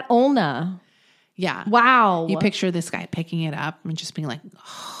 Look at that ulna. Yeah. Wow. You picture this guy picking it up and just being like,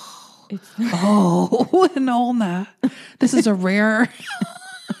 oh, an ulna. This is a rare.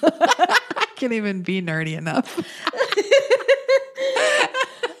 I can't even be nerdy enough.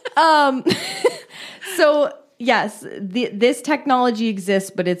 So yes, this technology exists,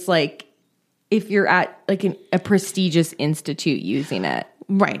 but it's like if you're at like a prestigious institute using it.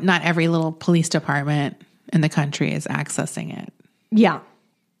 Right. Not every little police department in the country is accessing it. Yeah.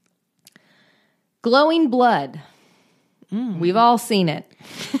 Glowing blood. We've all seen it.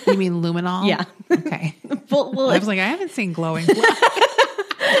 You mean luminol? Yeah. Okay. Well, I was like, I haven't seen glowing blood.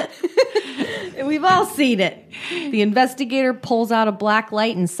 We've all seen it. The investigator pulls out a black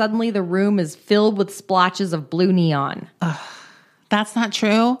light and suddenly the room is filled with splotches of blue neon. That's not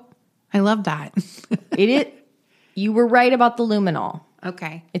true. I love that. It is. You were right about the luminol.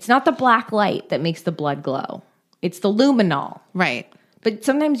 Okay. It's not the black light that makes the blood glow. It's the luminol. Right. But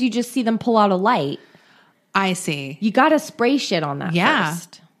sometimes you just see them pull out a light. I see. You got to spray shit on that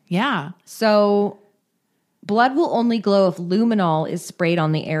first. Yeah. So blood will only glow if luminol is sprayed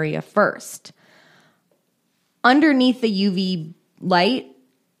on the area first. Underneath the UV light,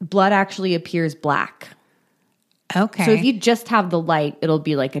 blood actually appears black. Okay. So if you just have the light, it'll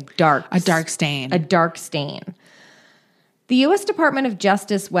be like a dark stain. A dark stain. The U.S. Department of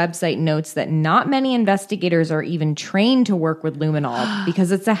Justice website notes that not many investigators are even trained to work with luminol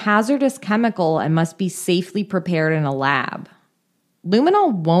because it's a hazardous chemical and must be safely prepared in a lab.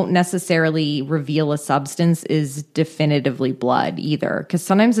 Luminol won't necessarily reveal a substance is definitively blood either, because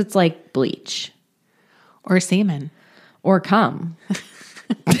sometimes it's like bleach. Or semen. Or cum.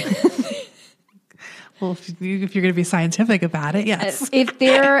 Well, if you're going to be scientific about it, yes. If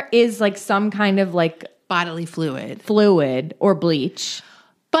there is like some kind of like bodily fluid or bleach.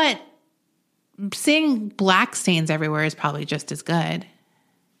 But seeing black stains everywhere is probably just as good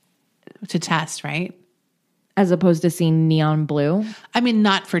to test, right? As opposed to seeing neon blue? I mean,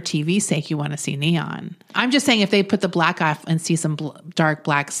 not for TV's sake, you want to see neon. I'm just saying if they put the black off and see some dark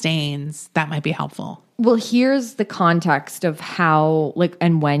black stains, that might be helpful. Well, here's the context of how, like,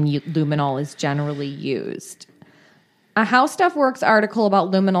 and when luminol is generally used. A How Stuff Works article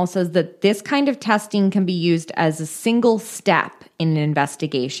about luminol says that this kind of testing can be used as a single step in an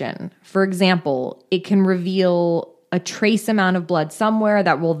investigation. For example, it can reveal a trace amount of blood somewhere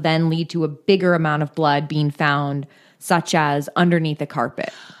that will then lead to a bigger amount of blood being found, such as underneath a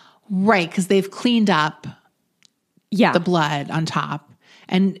carpet. Right, because they've cleaned up the blood on top.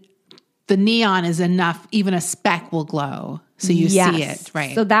 And the neon is enough, even a speck will glow. So you see it,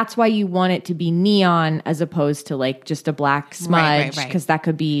 right? So that's why you want it to be neon as opposed to like just a black smudge, because that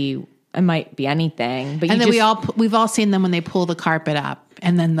could be, it might be anything. But and then we've all seen them when they pull the carpet up,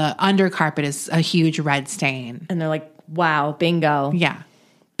 and then the under carpet is a huge red stain, and they're like, "Wow, bingo, yeah,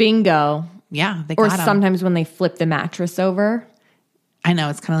 bingo, yeah." They got or 'em. Sometimes when they flip the mattress over, I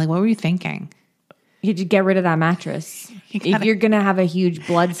know, it's kind of like, what were you thinking? You just get rid of that mattress. If you're going to have a huge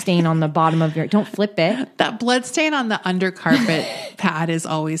blood stain on the bottom of don't flip it. That blood stain on the undercarpet pad is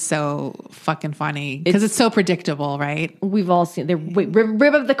always so fucking funny because it's so predictable, right? We've all seen,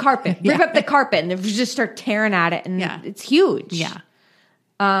 rip up the carpet, rip up the carpet, and they just start tearing at it, and it's huge. Yeah.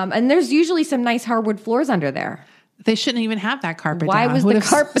 And there's usually some nice hardwood floors under there. They shouldn't even have that carpet Why down. was the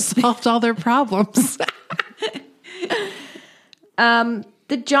carpet solved all their problems?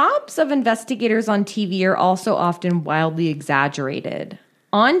 The jobs of investigators on TV are also often wildly exaggerated.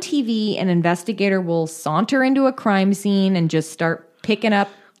 On TV, an investigator will saunter into a crime scene and just start picking up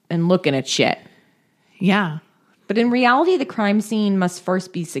and looking at shit. Yeah. But in reality, the crime scene must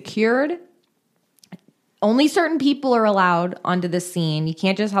first be secured. Only certain people are allowed onto the scene. You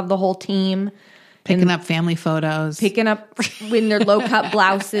can't just have the whole team picking up family photos. Picking up in their low-cut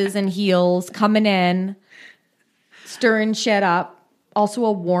blouses and heels, coming in, stirring shit up. Also,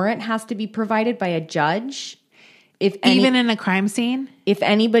 a warrant has to be provided by a judge. Even in a crime scene? If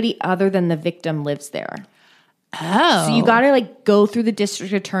anybody other than the victim lives there. Oh. So you got to like go through the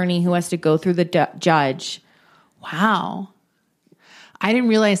district attorney who has to go through the judge. Wow. I didn't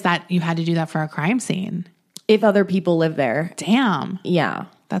realize that you had to do that for a crime scene. If other people live there. Damn. Yeah.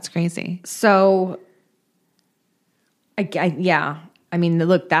 That's crazy. So, yeah. I mean,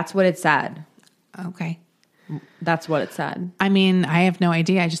 look, that's what it said. Okay. That's what it said. I mean, I have no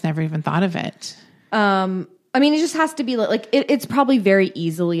idea. I just never even thought of it. I mean, it just has to be like it's probably very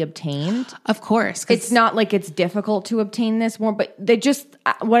easily obtained. Of course. It's not like it's difficult to obtain this more, but they just,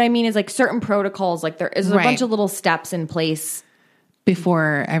 what I mean is like certain protocols, like there is a bunch of little steps in place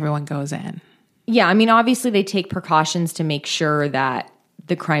before everyone goes in. Yeah. I mean, obviously they take precautions to make sure that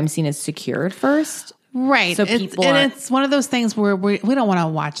the crime scene is secured first. Right. So it's one of those things where we don't want to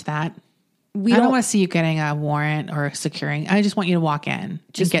watch that. I don't want to see you getting a warrant or securing. I just want you to walk in.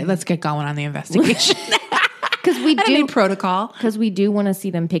 Let's get going on the investigation. Because we do protocol. Because we do want to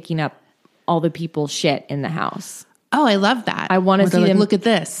see them picking up all the people's shit in the house. Oh, I love that. I want to see them. Look at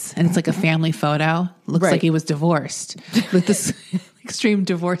this, and it's like a family photo. Looks like he was divorced with this extreme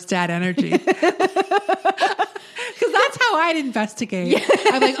divorce dad energy. Because that's how I'd investigate. Yeah.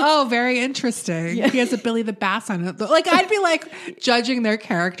 I'm like, oh, very interesting. Yeah. He has a Billy the Bass on it. Like, I'd be like judging their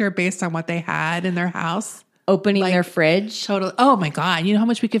character based on what they had in their house. Opening their fridge. Totally. Oh my God. You know how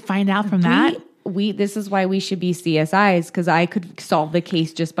much we could find out from that? This is why we should be CSIs, because I could solve the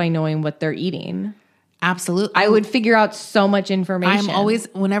case just by knowing what they're eating. Absolutely. I would figure out so much information. I'm always,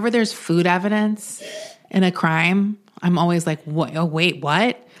 whenever there's food evidence in a crime, I'm always like, what? Oh, wait,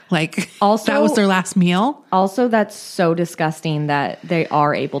 what? Like, Also- that was their last meal. Also, that's so disgusting that they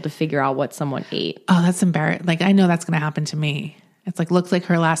are able to figure out what someone ate. Oh, that's embarrassing. Like, I know that's going to happen to me. It's like, looks like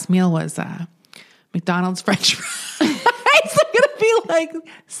her last meal was McDonald's French fries. It's going to be like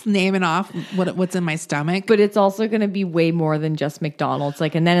naming off what's in my stomach. But it's also going to be way more than just McDonald's.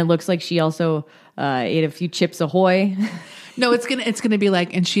 Like, and then it looks like she also ate a few Chips Ahoy. No, it's gonna be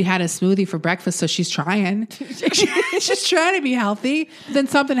like, and she had a smoothie for breakfast, so she's trying. She's trying to be healthy. Then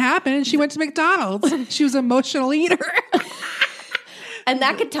something happened, and she went to McDonald's. She was an emotional eater. And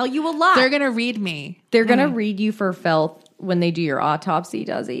that could tell you a lot. They're gonna read me. They're going to read you for filth when they do your autopsy,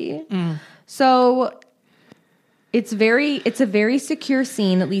 Desi. So it's a very secure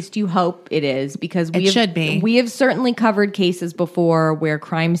scene. At least you hope it is, because should be. We have certainly covered cases before where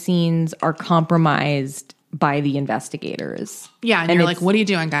crime scenes are compromised by the investigators. Yeah, and you're like, what are you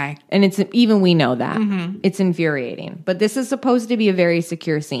doing, guy? And it's even we know that. It's infuriating. But this is supposed to be a very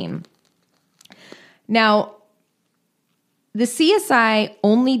secure scene. Now, the CSI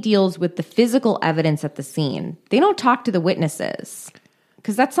only deals with the physical evidence at the scene. They don't talk to the witnesses,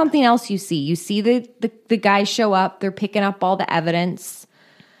 because that's something else you see. You see the guys show up. They're picking up all the evidence.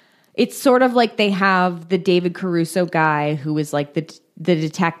 It's sort of like they have the David Caruso guy who is like the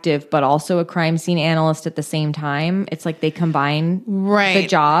detective, but also a crime scene analyst at the same time. It's like they combine the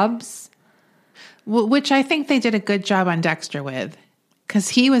jobs. Which I think they did a good job on Dexter with, because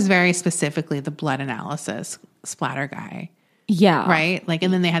he was very specifically the blood analysis splatter guy. Yeah. Right? Like,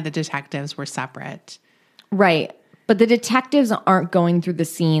 and then they had the detectives were separate. Right. But the detectives aren't going through the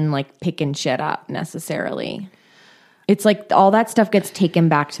scene like picking shit up necessarily. It's like all that stuff gets taken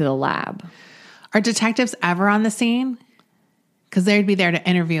back to the lab. Are detectives ever on the scene? Because they'd be there to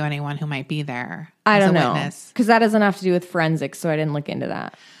interview anyone who might be there. I as don't a know. witness. Because that doesn't have to do with forensics, so I didn't look into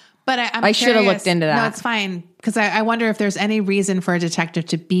that. But I should have looked into that. No, it's fine. Because I wonder if there's any reason for a detective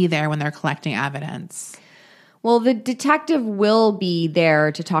to be there when they're collecting evidence. Well, the detective will be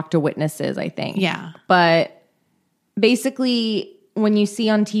there to talk to witnesses, I think. Yeah. But basically, when you see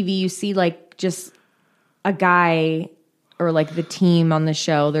on TV, you see like just a guy or like the team on the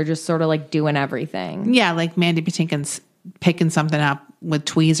show. They're just sort of like doing everything. Yeah, like Mandy Patinkin's picking something up with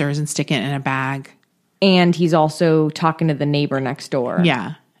tweezers and sticking it in a bag. And he's also talking to the neighbor next door.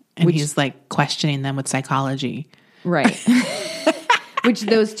 Yeah. And he's like questioning them with psychology. Right. Which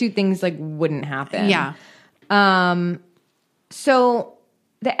those two things like wouldn't happen. Yeah. So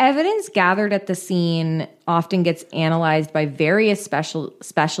the evidence gathered at the scene often gets analyzed by various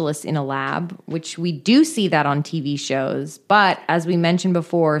specialists in a lab, which we do see that on TV shows. But as we mentioned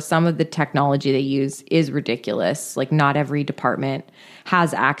before, some of the technology they use is ridiculous. Like not every department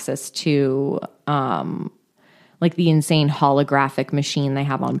has access to like the insane holographic machine they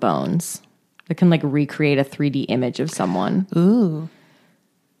have on Bones that can like recreate a 3D image of someone. Ooh.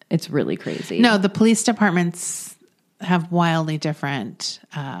 It's really crazy. No, the police departments have wildly different.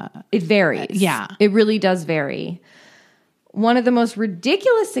 It varies. Yeah. It really does vary. One of the most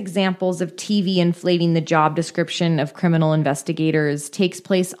ridiculous examples of TV inflating the job description of criminal investigators takes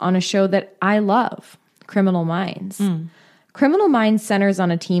place on a show that I love, Criminal Minds. Criminal Minds centers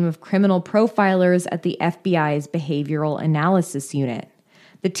on a team of criminal profilers at the FBI's Behavioral Analysis Unit.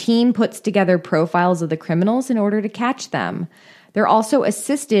 The team puts together profiles of the criminals in order to catch them. They're also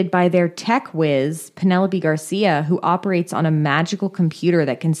assisted by their tech whiz, Penelope Garcia, who operates on a magical computer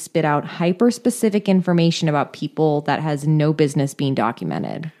that can spit out hyper-specific information about people that has no business being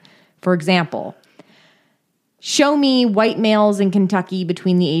documented. For example, show me white males in Kentucky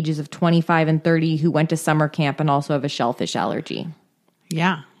between the ages of 25 and 30 who went to summer camp and also have a shellfish allergy.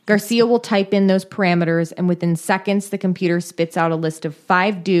 Yeah. Garcia will type in those parameters, and within seconds, the computer spits out a list of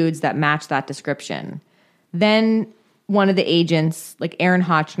 5 dudes that match that description. Then one of the agents, like Aaron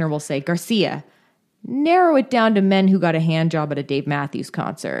Hotchner, will say, Garcia, narrow it down to men who got a hand job at a Dave Matthews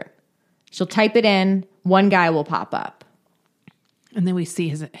concert. She'll type it in. One guy will pop up. And then we see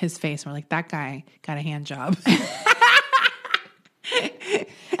his face. And we're like, that guy got a hand job.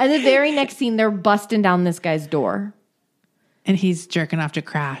 And the very next scene, they're busting down this guy's door. And he's jerking off to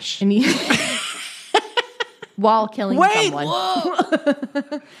Crash. And he... while killing someone.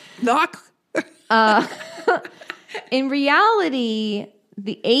 Whoa. Knock. In reality,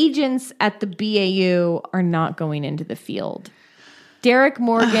 the agents at the BAU are not going into the field. Derek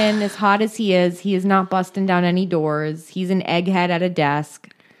Morgan, as hot as he is not busting down any doors. He's an egghead at a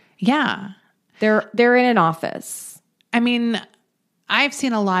desk. Yeah. They're in an office. I mean, I've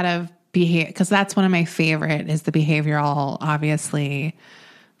seen a lot of behavior, because that's one of my favorite is the behavioral, obviously,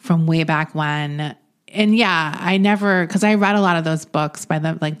 from way back when. And yeah, because I read a lot of those books by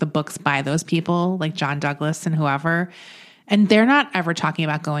the books by those people, like John Douglas and whoever. And they're not ever talking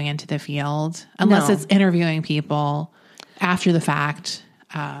about going into the field unless No. it's interviewing people after the fact.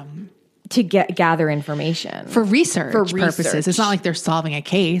 To gather information. For research For purposes. research. It's not like they're solving a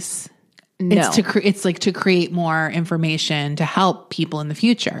case. No. It's like to create more information to help people in the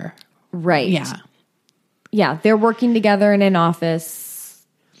future. Right. Yeah. Yeah, they're working together in an office.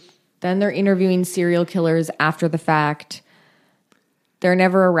 Then they're interviewing serial killers after the fact. They're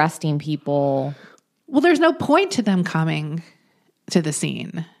never arresting people. Well, there's no point to them coming to the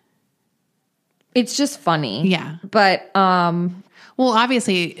scene. It's just funny. Yeah. But Well,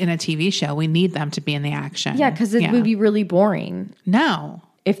 obviously in a TV show, we need them to be in the action. yeah, because it would be really boring No.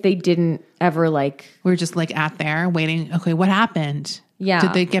 if they didn't ever like. We're just like out there waiting. Okay, what happened? Yeah.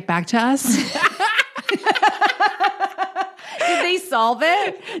 Did they get back to us? Did they solve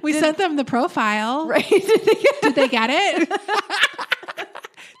it? We sent them the profile. Right. Did they get it?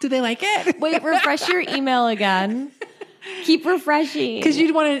 Did they like it? Wait, refresh your email again. Keep refreshing. Because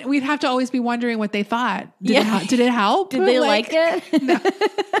we'd have to always be wondering what they thought. Did, Yeah. did it help? Did they like it? No.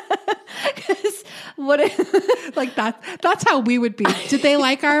 'Cause what if, Like that's how we would be. Did they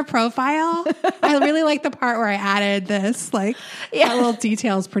like our profile? I really like the part where I added this. Like that little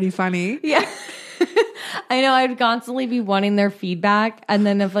detail is pretty funny. yeah. I know I'd constantly be wanting their feedback. And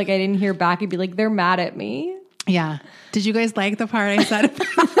then if like I didn't hear back, I'd be like, they're mad at me. Yeah. Did you guys like the part I said?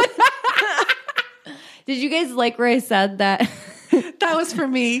 Did you guys like where I said that? That was for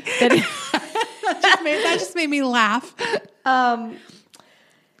me. That just made me laugh.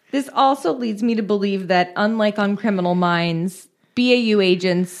 This also leads me to believe that unlike on Criminal Minds, BAU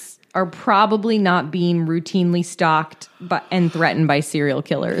agents are probably not being routinely stalked and threatened by serial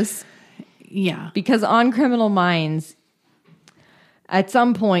killers. Yeah. Because on Criminal Minds, at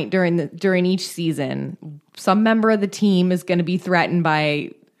some point during each season, some member of the team is going to be threatened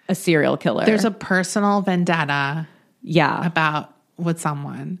by a serial killer. There's a personal vendetta yeah. with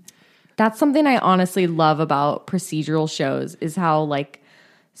someone. That's something I honestly love about procedural shows is how like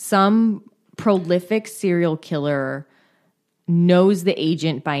some prolific serial killer knows the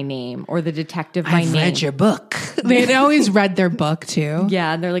agent by name or the detective by name. I've read your book. They'd always read their book too.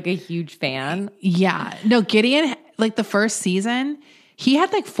 Yeah, and they're like a huge fan. Yeah. No, Gideon, like the first season, he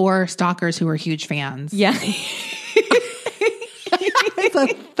had like 4 stalkers who were huge fans. Yeah. So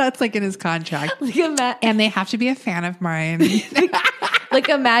that's like in his contract. And they have to be a fan of mine. Like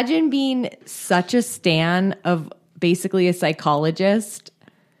imagine being such a stan of basically a psychologist.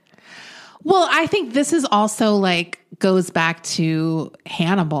 Well, I think this is also like goes back to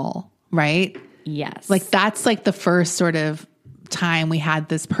Hannibal, right? Yes. Like that's like the first sort of time we had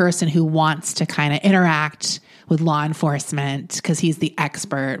this person who wants to kind of interact with law enforcement because he's the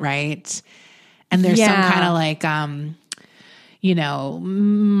expert, right? And there's some kind of like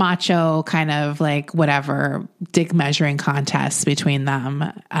macho kind of like whatever dick measuring contests between them.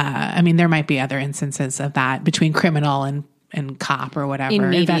 I mean, there might be other instances of that between criminal and cop or whatever, in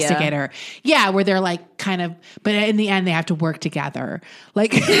media. investigator. Yeah, where they're like kind of, but in the end they have to work together.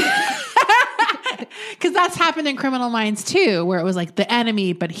 Like, because that's happened in Criminal Minds too, where it was like the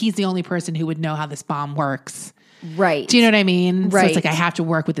enemy, but he's the only person who would know how this bomb works. Right. Do you know what I mean? Right. So it's like, I have to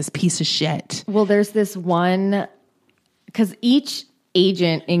work with this piece of shit. Well, there's this one, because each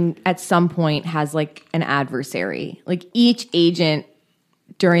agent at some point has like an adversary. Like each agent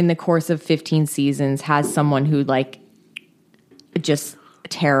during the course of 15 seasons has someone who like just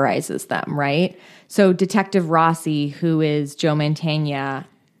terrorizes them, right? So Detective Rossi, who is Joe Mantegna,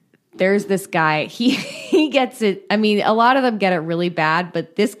 there's this guy, he gets it. I mean, a lot of them get it really bad,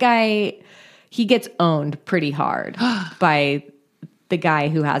 but this guy, he gets owned pretty hard by the guy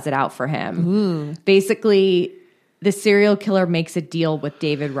who has it out for him. Ooh. Basically, the serial killer makes a deal with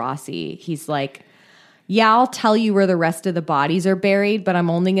David Rossi. He's like, yeah, I'll tell you where the rest of the bodies are buried, but I'm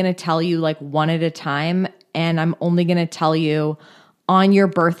only going to tell you like one at a time. And I'm only going to tell you on your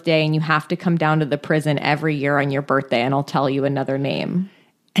birthday, and you have to come down to the prison every year on your birthday, and I'll tell you another name.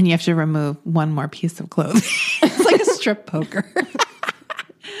 And you have to remove one more piece of clothing. It's like a strip poker.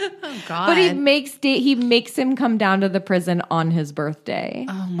 Oh God! But he makes him come down to the prison on his birthday.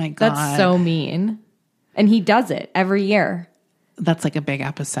 Oh my God! That's so mean. And he does it every year That's like a big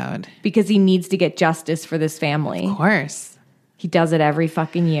episode. because he needs to get justice for this family. Of course. He does it every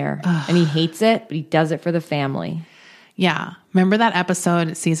fucking year. And he hates it, but he does it for the family. Yeah. Remember that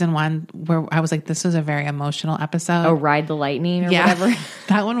episode, season 1, where I was like, this was a very emotional episode? Oh, Ride the Lightning or whatever.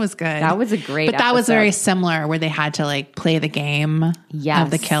 That one was good. That was a great But that was episode. very similar, where they had to like play the game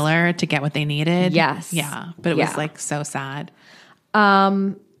of the killer to get what they needed. Yes. Yeah. But it was like so sad.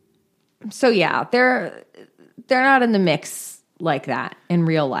 So yeah, they're not in the mix like that in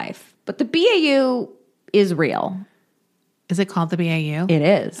real life. But the BAU is real. Is it called the BAU? It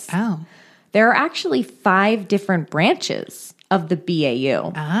is. Oh. There are actually 5 different branches of the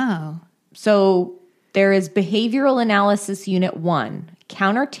BAU. Oh. So there is Behavioral Analysis Unit 1,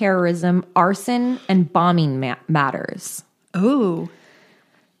 Counterterrorism, Arson, and Bombing Matters. Ooh.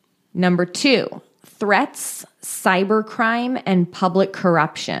 Number 2, Threats, Cybercrime, and Public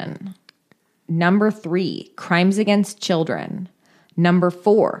Corruption. Number 3, Crimes Against Children. Number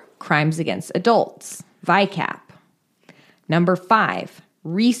 4, Crimes Against Adults, VICAP. Number 5,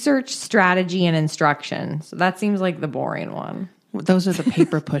 Research, Strategy, and Instruction. So that seems like the boring one. Those are the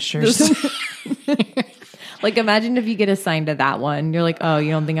paper pushers. Like, imagine if you get assigned to that one. You're like, oh, you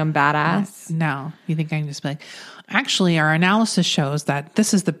don't think I'm badass? No. You think I can just be like, actually, our analysis shows that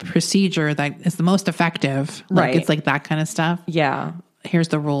this is the procedure that is the most effective. Like, Right. It's like that kind of stuff. Yeah. Here's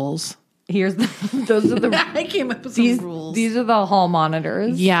the rules. Those are the I came up with some rules. These are the hall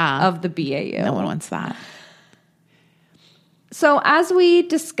monitors Yeah. of the BAU. No one wants that. So as we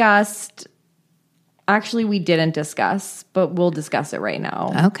discussed, actually we didn't discuss, but we'll discuss it right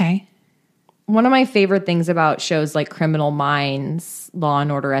now. Okay. One of my favorite things about shows like Criminal Minds, Law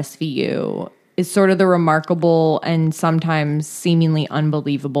and Order SVU, is sort of the remarkable and sometimes seemingly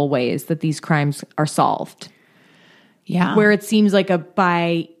unbelievable ways that these crimes are solved. Yeah. Where it seems like a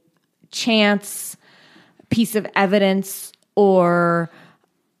by chance piece of evidence or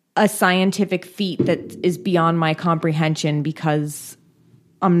a scientific feat that is beyond my comprehension because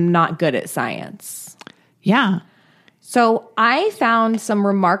I'm not good at science. Yeah. So I found some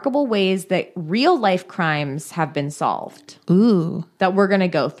remarkable ways that real life crimes have been solved Ooh. that we're going to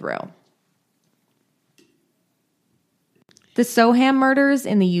go through. The Soham murders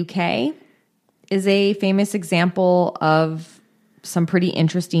in the UK is a famous example of some pretty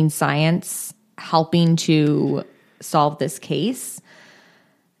interesting science helping to solve this case.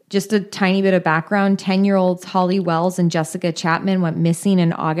 Just a tiny bit of background, 10-year-olds Holly Wells and Jessica Chapman went missing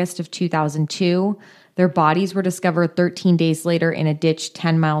in August of 2002. Their bodies were discovered 13 days later in a ditch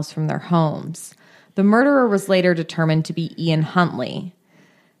 10 miles from their homes. The murderer was later determined to be Ian Huntley.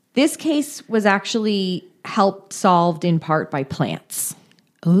 This case was actually helped solved in part by plants.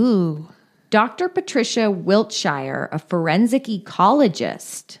 Ooh. Dr. Patricia Wiltshire, a forensic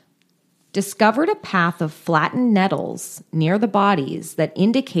ecologist, discovered a path of flattened nettles near the bodies that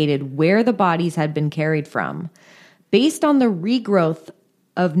indicated where the bodies had been carried from. Based on the regrowth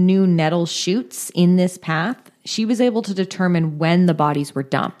of new nettle shoots in this path, she was able to determine when the bodies were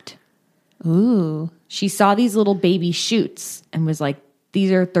dumped. Ooh. She saw these little baby shoots and was like,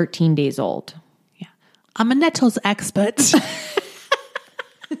 these are 13 days old. Yeah. I'm a nettles expert.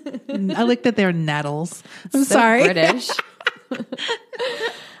 I looked at their nettles. I'm So sorry. British.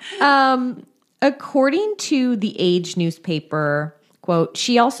 According to the Age newspaper, quote,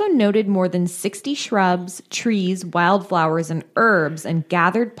 she also noted more than 60 shrubs, trees, wildflowers, and herbs and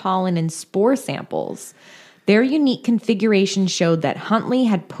gathered pollen and spore samples. Their unique configuration showed that Huntley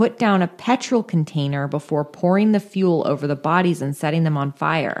had put down a petrol container before pouring the fuel over the bodies and setting them on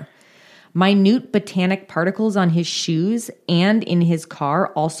fire. Minute botanic particles on his shoes and in his car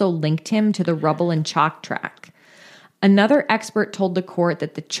also linked him to the rubble and chalk track. Another expert told the court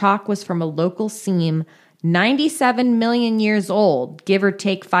that the chalk was from a local seam 97 million years old, give or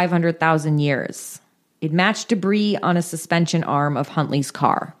take 500,000 years. It matched debris on a suspension arm of Huntley's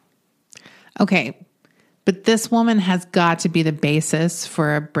car. Okay. But this woman has got to be the basis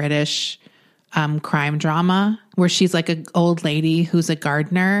for a British crime drama where she's like an old lady who's a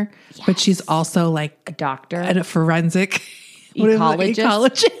gardener, but she's also like A doctor. a forensic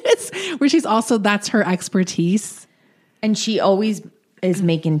Ecologist. where she's also, that's her expertise. And she always is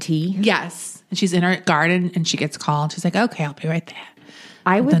making tea. Yes. And she's in her garden and she gets called. She's like, okay, I'll be right there.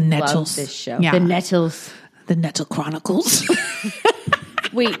 I would The love Nettles. this show. Yeah. The Nettles. The Nettle Chronicles.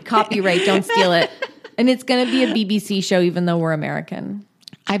 Wait, copyright, don't steal it. And it's going to be a BBC show even though we're American.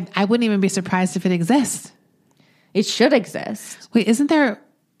 I wouldn't even be surprised if it exists. It should exist. Wait, isn't there,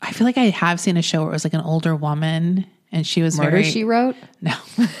 I feel like I have seen a show where it was like an older woman and she was Murder, She Wrote? No,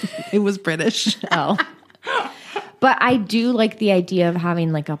 it was British. Oh. But I do like the idea of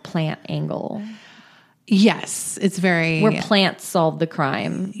having like a plant angle Yes, it's very, where plants solve the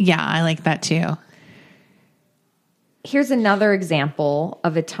crime. yeah, I like that too. Here's another example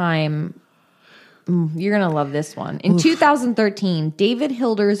of a time. You're going to love this one. In 2013, David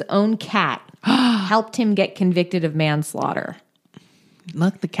Hilder's own cat helped him get convicted of manslaughter.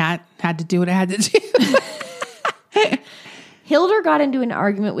 Look, the cat had to do what it had to do. Hilder got into an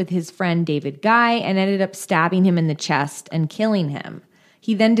argument with his friend David Guy and ended up stabbing him in the chest and killing him.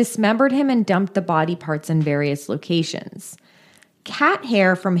 He then dismembered him and dumped the body parts in various locations. Cat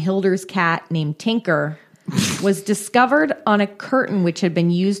hair from Hilder's cat named Tinker was discovered on a curtain which had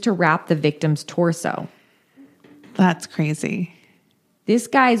been used to wrap the victim's torso. That's crazy. This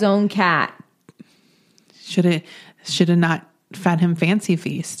guy's own cat. Should have not fed him Fancy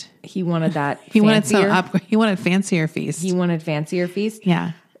Feast. He wanted that. He wanted fancier- He wanted fancier feast. He wanted fancier feast.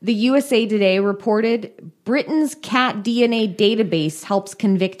 Yeah. The USA Today reported Britain's cat DNA database helps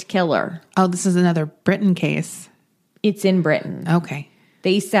convict killer. Oh, this is another Britain case. It's in Britain. Okay.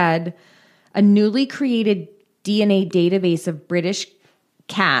 They said a newly created DNA database of British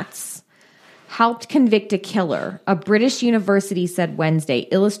cats helped convict a killer, a British university said Wednesday,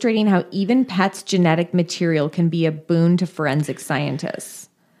 illustrating how even pets' genetic material can be a boon to forensic scientists.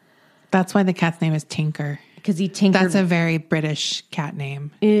 That's why the cat's name is Tinker. Because he tinkered. That's a very British cat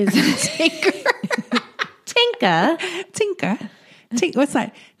name. Is Tinker. Tinka. Tinker. What's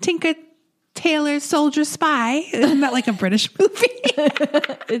that? Tinker Tailor Soldier Spy. Isn't that like a British movie?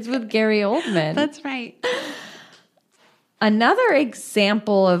 It's with Gary Oldman. That's right. Another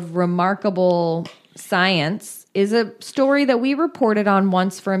example of remarkable science is a story that we reported on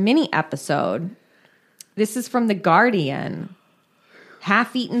once for a mini episode. This is from The Guardian.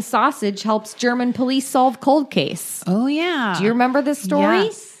 Half-eaten sausage helps German police solve cold case. Oh, yeah. Do you remember this story?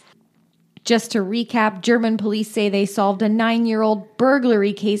 Yes. Just to recap, German police say they solved a 9-year-old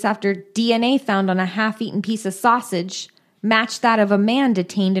burglary case after DNA found on a half-eaten piece of sausage matched that of a man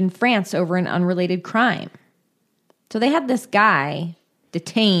detained in France over an unrelated crime. So they had this guy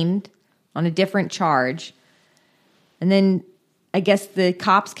detained on a different charge. And then I guess the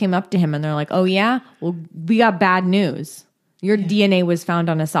cops came up to him and they're like, oh, yeah? Well, we got bad news. Your DNA was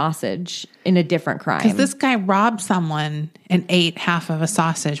found on a sausage in a different crime. Because this guy robbed someone and ate half of a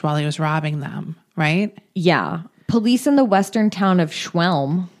sausage while he was robbing them, right? Yeah. Police in the western town of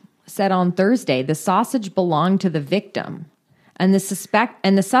Schwelm said on Thursday the sausage belonged to the victim. And the suspect, a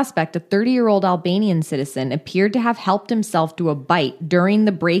 30-year-old Albanian citizen, appeared to have helped himself to a bite during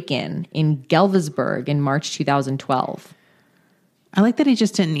the break-in in Gelvesburg in March 2012. I like that he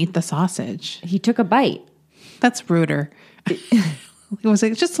just didn't eat the sausage. He took a bite. That's ruder. It was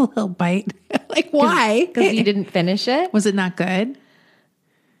like just a little bite. Like, why? Because he didn't finish it. Was it not good?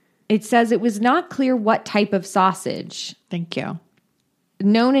 It says it was not clear what type of sausage. Thank you.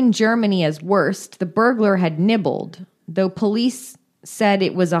 Known in Germany as Wurst, the burglar had nibbled, though police said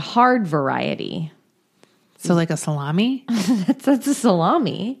it was a hard variety. So like a salami? That's a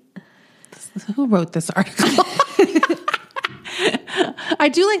salami. Who wrote this article? I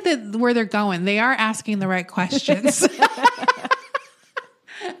do like that where they're going. They are asking the right questions.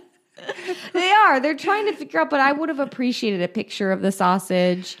 They are. They're trying to figure out, but I would have appreciated a picture of the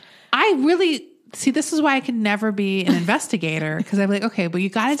sausage. I really see. This is why I could never be an investigator because I'm like, okay, but you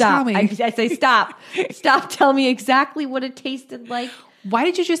got to tell me. I say stop. Stop. Tell me exactly what it tasted like. Why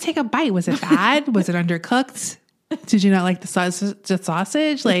did you just take a bite? Was it bad? Was it undercooked? Did you not like the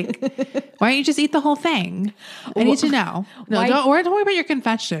sausage? Like, why don't you just eat the whole thing? I need to know. No, don't worry about your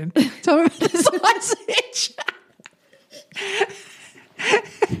confession. Tell me about the sausage.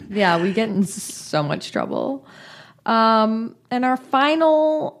 Yeah, we get in so much trouble. And our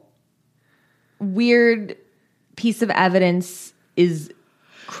final weird piece of evidence is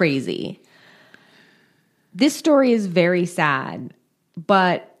crazy. This story is very sad,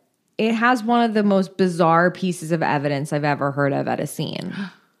 but it has one of the most bizarre pieces of evidence I've ever heard of at a scene.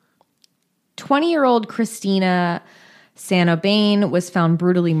 20-year-old Christina Sanobain was found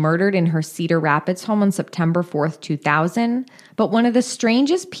brutally murdered in her Cedar Rapids home on September 4th, 2000. But one of the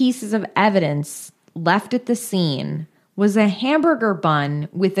strangest pieces of evidence left at the scene was a hamburger bun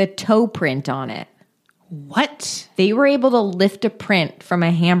with a toe print on it. What? They were able to lift a print from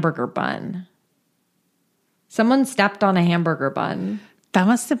a hamburger bun. Someone stepped on a hamburger bun. That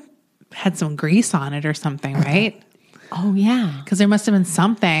must have had some grease on it or something, right? Oh, yeah. Because there must have been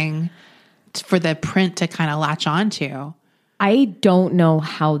something for the print to kind of latch onto. I don't know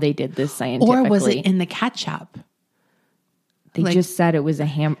how they did this scientifically. Or was it in the ketchup? They just said it was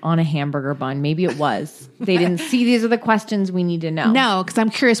on a hamburger bun. Maybe it was. They didn't see. These are the questions we need to know. No, because I'm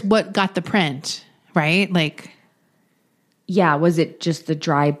curious what got the print, right? Like, yeah, was it just the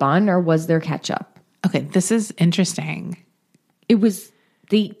dry bun or was there ketchup? Okay, this is interesting. It was.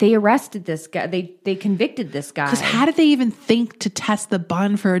 They arrested this guy. They convicted this guy. Because how did they even think to test the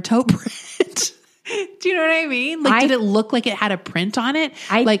bun for a toe print? Do you know what I mean? Like, did it look like it had a print on it?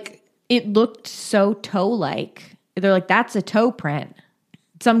 It looked so toe-like. They're like, that's a toe print.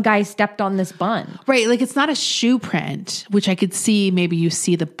 Some guy stepped on this bun. Right. Like, it's not a shoe print, which I could see. Maybe you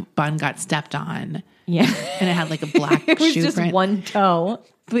see the bun got stepped on. Yeah. And it had like a black it was shoe just print. One toe.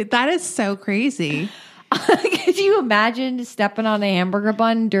 But that is so crazy. Could you imagine stepping on a hamburger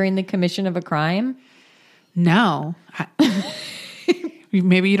bun during the commission of a crime? No.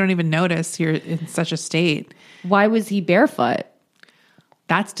 Maybe you don't even notice you're in such a state. Why was he barefoot?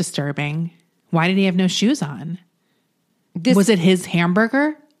 That's disturbing. Why did he have no shoes on? Was it his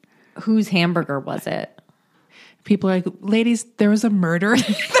hamburger? Whose hamburger was it? People are like, ladies, there was a murder that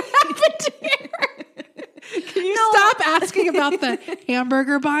happened here. Can you stop asking about the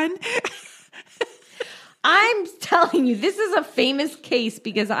hamburger bun? I'm telling you, this is a famous case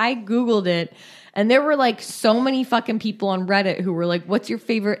because I Googled it and there were like so many fucking people on Reddit who were like, what's your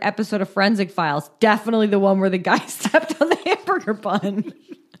favorite episode of Forensic Files? Definitely the one where the guy stepped on the hamburger bun.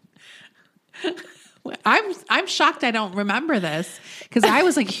 I'm shocked I don't remember this because I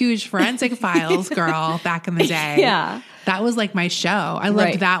was like huge Forensic Files girl back in the day. Yeah. That was like my show. I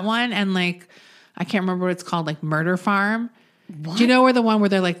loved that one. And like, I can't remember what it's called, like Murder Farm. What? Do you know where the one where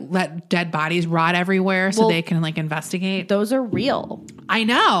they're like let dead bodies rot everywhere so they can like investigate? Those are real. I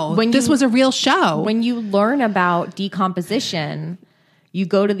know. This was a real show. When you learn about decomposition, you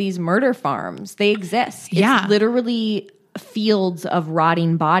go to these murder farms. They exist. Yeah. It's literally fields of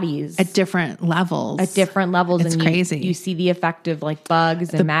rotting bodies. At different levels. It's and crazy. You see the effect of like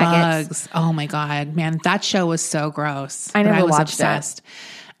bugs and maggots. Bugs. Oh my God, man. That show was so gross. I never was watched obsessed. It.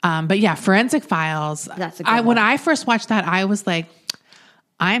 But yeah, Forensic Files. That's a good one. When I first watched that, I was like,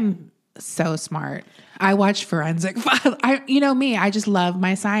 I'm so smart. I watched Forensic Files. You know me, I just love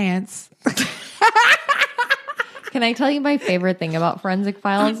my science. Can I tell you my favorite thing about Forensic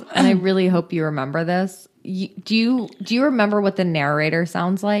Files? And I really hope you remember this. Do you remember what the narrator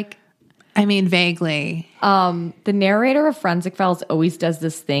sounds like? I mean, vaguely. The narrator of Forensic Files always does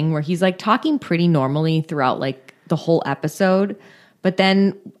this thing where he's like talking pretty normally throughout like the whole episode. But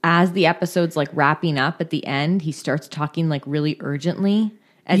then as the episode's like wrapping up at the end, he starts talking like really urgently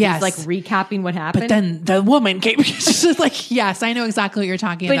as he's like recapping what happened. But then the woman came. She's just like, yes, I know exactly what you're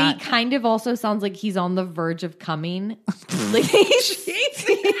talking about. But he kind of also sounds like he's on the verge of coming. Like,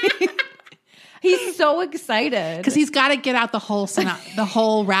 he's so excited. Because he's got to get out the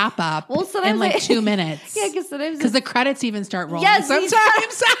whole wrap up in like 2 minutes. Yeah, because the credits even start rolling. Yes, sometimes.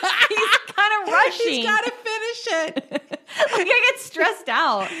 He's kind of rushing. He's got to finish it. Like I get stressed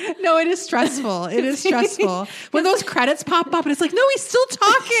out. No, it is stressful. It is stressful. When those credits pop up and it's like, no, he's still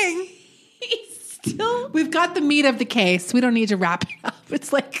talking. We've got the meat of the case. We don't need to wrap it up.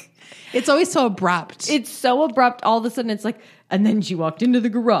 It's like, it's always so abrupt. It's so abrupt. All of a sudden it's like, and then she walked into the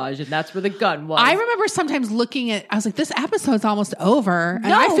garage and that's where the gun was. I remember sometimes looking at, I was like, this episode's almost over.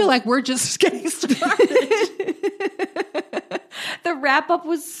 And I feel like we're just getting started. The wrap up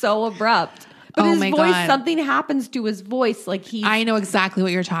was so abrupt. But his voice, God. Something happens to his voice. Like I know exactly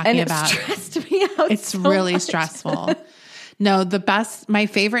what you're talking about. It stressed me out. It's so really much. Stressful. No, my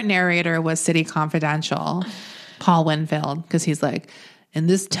favorite narrator was City Confidential, Paul Winfield, because he's like, in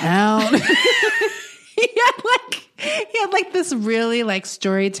this town. he had like this really like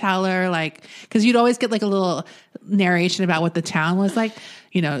storyteller, like, because you'd always get like a little narration about what the town was like.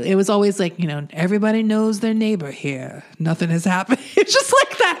 You know, it was always like, you know, everybody knows their neighbor here. Nothing has happened. It's just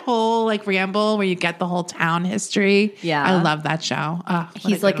like that whole like ramble where you get the whole town history. Yeah. I love that show.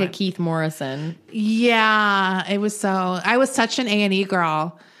 He's like a Keith Morrison. Yeah. I was such an A&E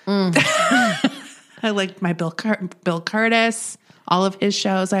girl. I liked my Bill Curtis, all of his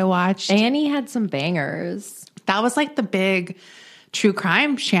shows I watched. A&E had some bangers. That was like the big true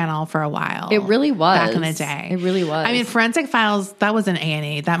crime channel for a while. It really was. Back in the day. It really was. I mean, Forensic Files, that was an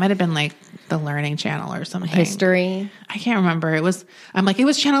A&E. That might have been like the Learning Channel or something. History. I can't remember. It was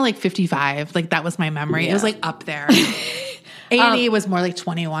channel like 55. Like that was my memory. Yeah. It was like up there. A&E was more like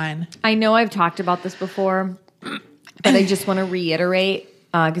 21. I know I've talked about this before, but I just want to reiterate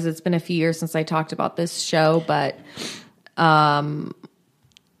because it's been a few years since I talked about this show, but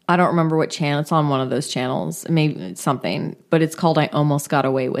I don't remember what channel. It's on one of those channels. Maybe it's something, but it's called I Almost Got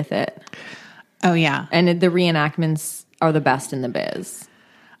Away With It. Oh, yeah. And the reenactments are the best in the biz.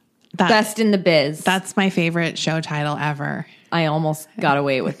 Best in the biz. That's my favorite show title ever. I almost got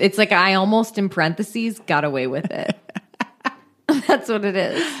away with it. It's like I almost, in parentheses, got away with it. That's what it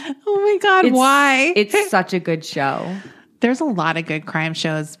is. Oh, my God. Why? It's such a good show. There's a lot of good crime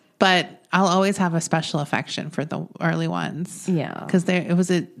shows, but I'll always have a special affection for the early ones. Yeah. Because they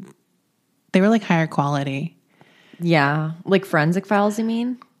were like higher quality. Yeah. Like Forensic Files, you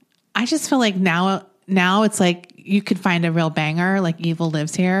mean? I just feel like now it's like you could find a real banger, like Evil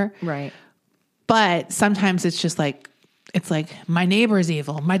Lives Here. Right. But sometimes it's just like, it's like my neighbor's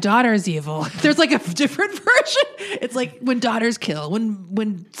evil, my daughter's evil. There's like a different version. It's like when daughters kill,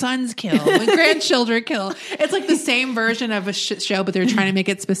 when sons kill, when grandchildren kill. It's like the same version of a show, but they're trying to make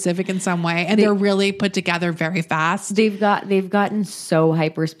it specific in some way, and they're really put together very fast. They've gotten so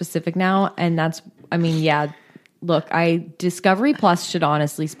hyper specific now, and that's I mean, yeah. Look, Discovery Plus should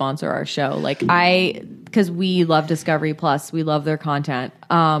honestly sponsor our show. Like because we love Discovery Plus, we love their content.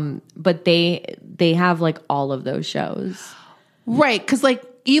 But they have like all of those shows, right? Because like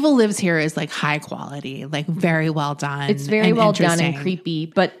Evil Lives Here is like high quality, like very well done. It's very well done and creepy.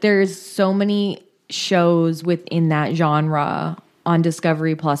 But there's so many shows within that genre on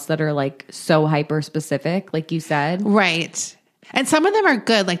Discovery Plus that are like so hyper specific, like you said, right? And some of them are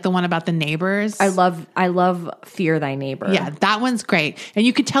good, like the one about the neighbors. I love Fear Thy Neighbor. Yeah, that one's great. And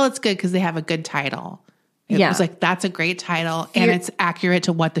you can tell it's good because they have a good title. It was like, that's a great title, and it's accurate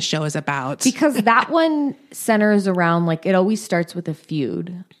to what the show is about. Because that one centers around, like, it always starts with a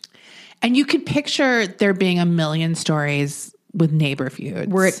feud. And you could picture there being a million stories with neighbor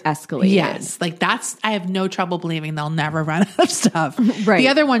feuds. Where it escalated. Yes. Like I have no trouble believing they'll never run out of stuff. Right. The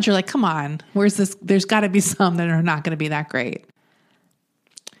other ones, you're like, come on, where's this? There's got to be some that are not going to be that great.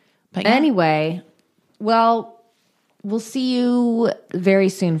 But anyway, well, we'll see you very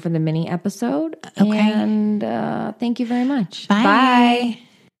soon for the mini episode. Okay. And thank you very much. Bye.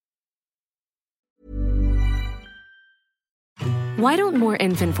 Why don't more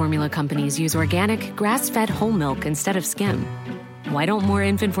infant formula companies use organic, grass-fed whole milk instead of skim? Why don't more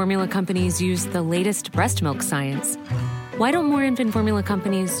infant formula companies use the latest breast milk science? Why don't more infant formula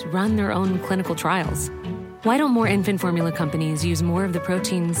companies run their own clinical trials? Why don't more infant formula companies use more of the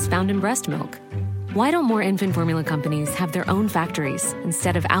proteins found in breast milk? Why don't more infant formula companies have their own factories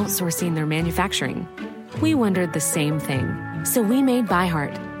instead of outsourcing their manufacturing? We wondered the same thing. So we made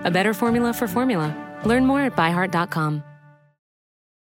ByHeart, a better formula for formula. Learn more at byheart.com.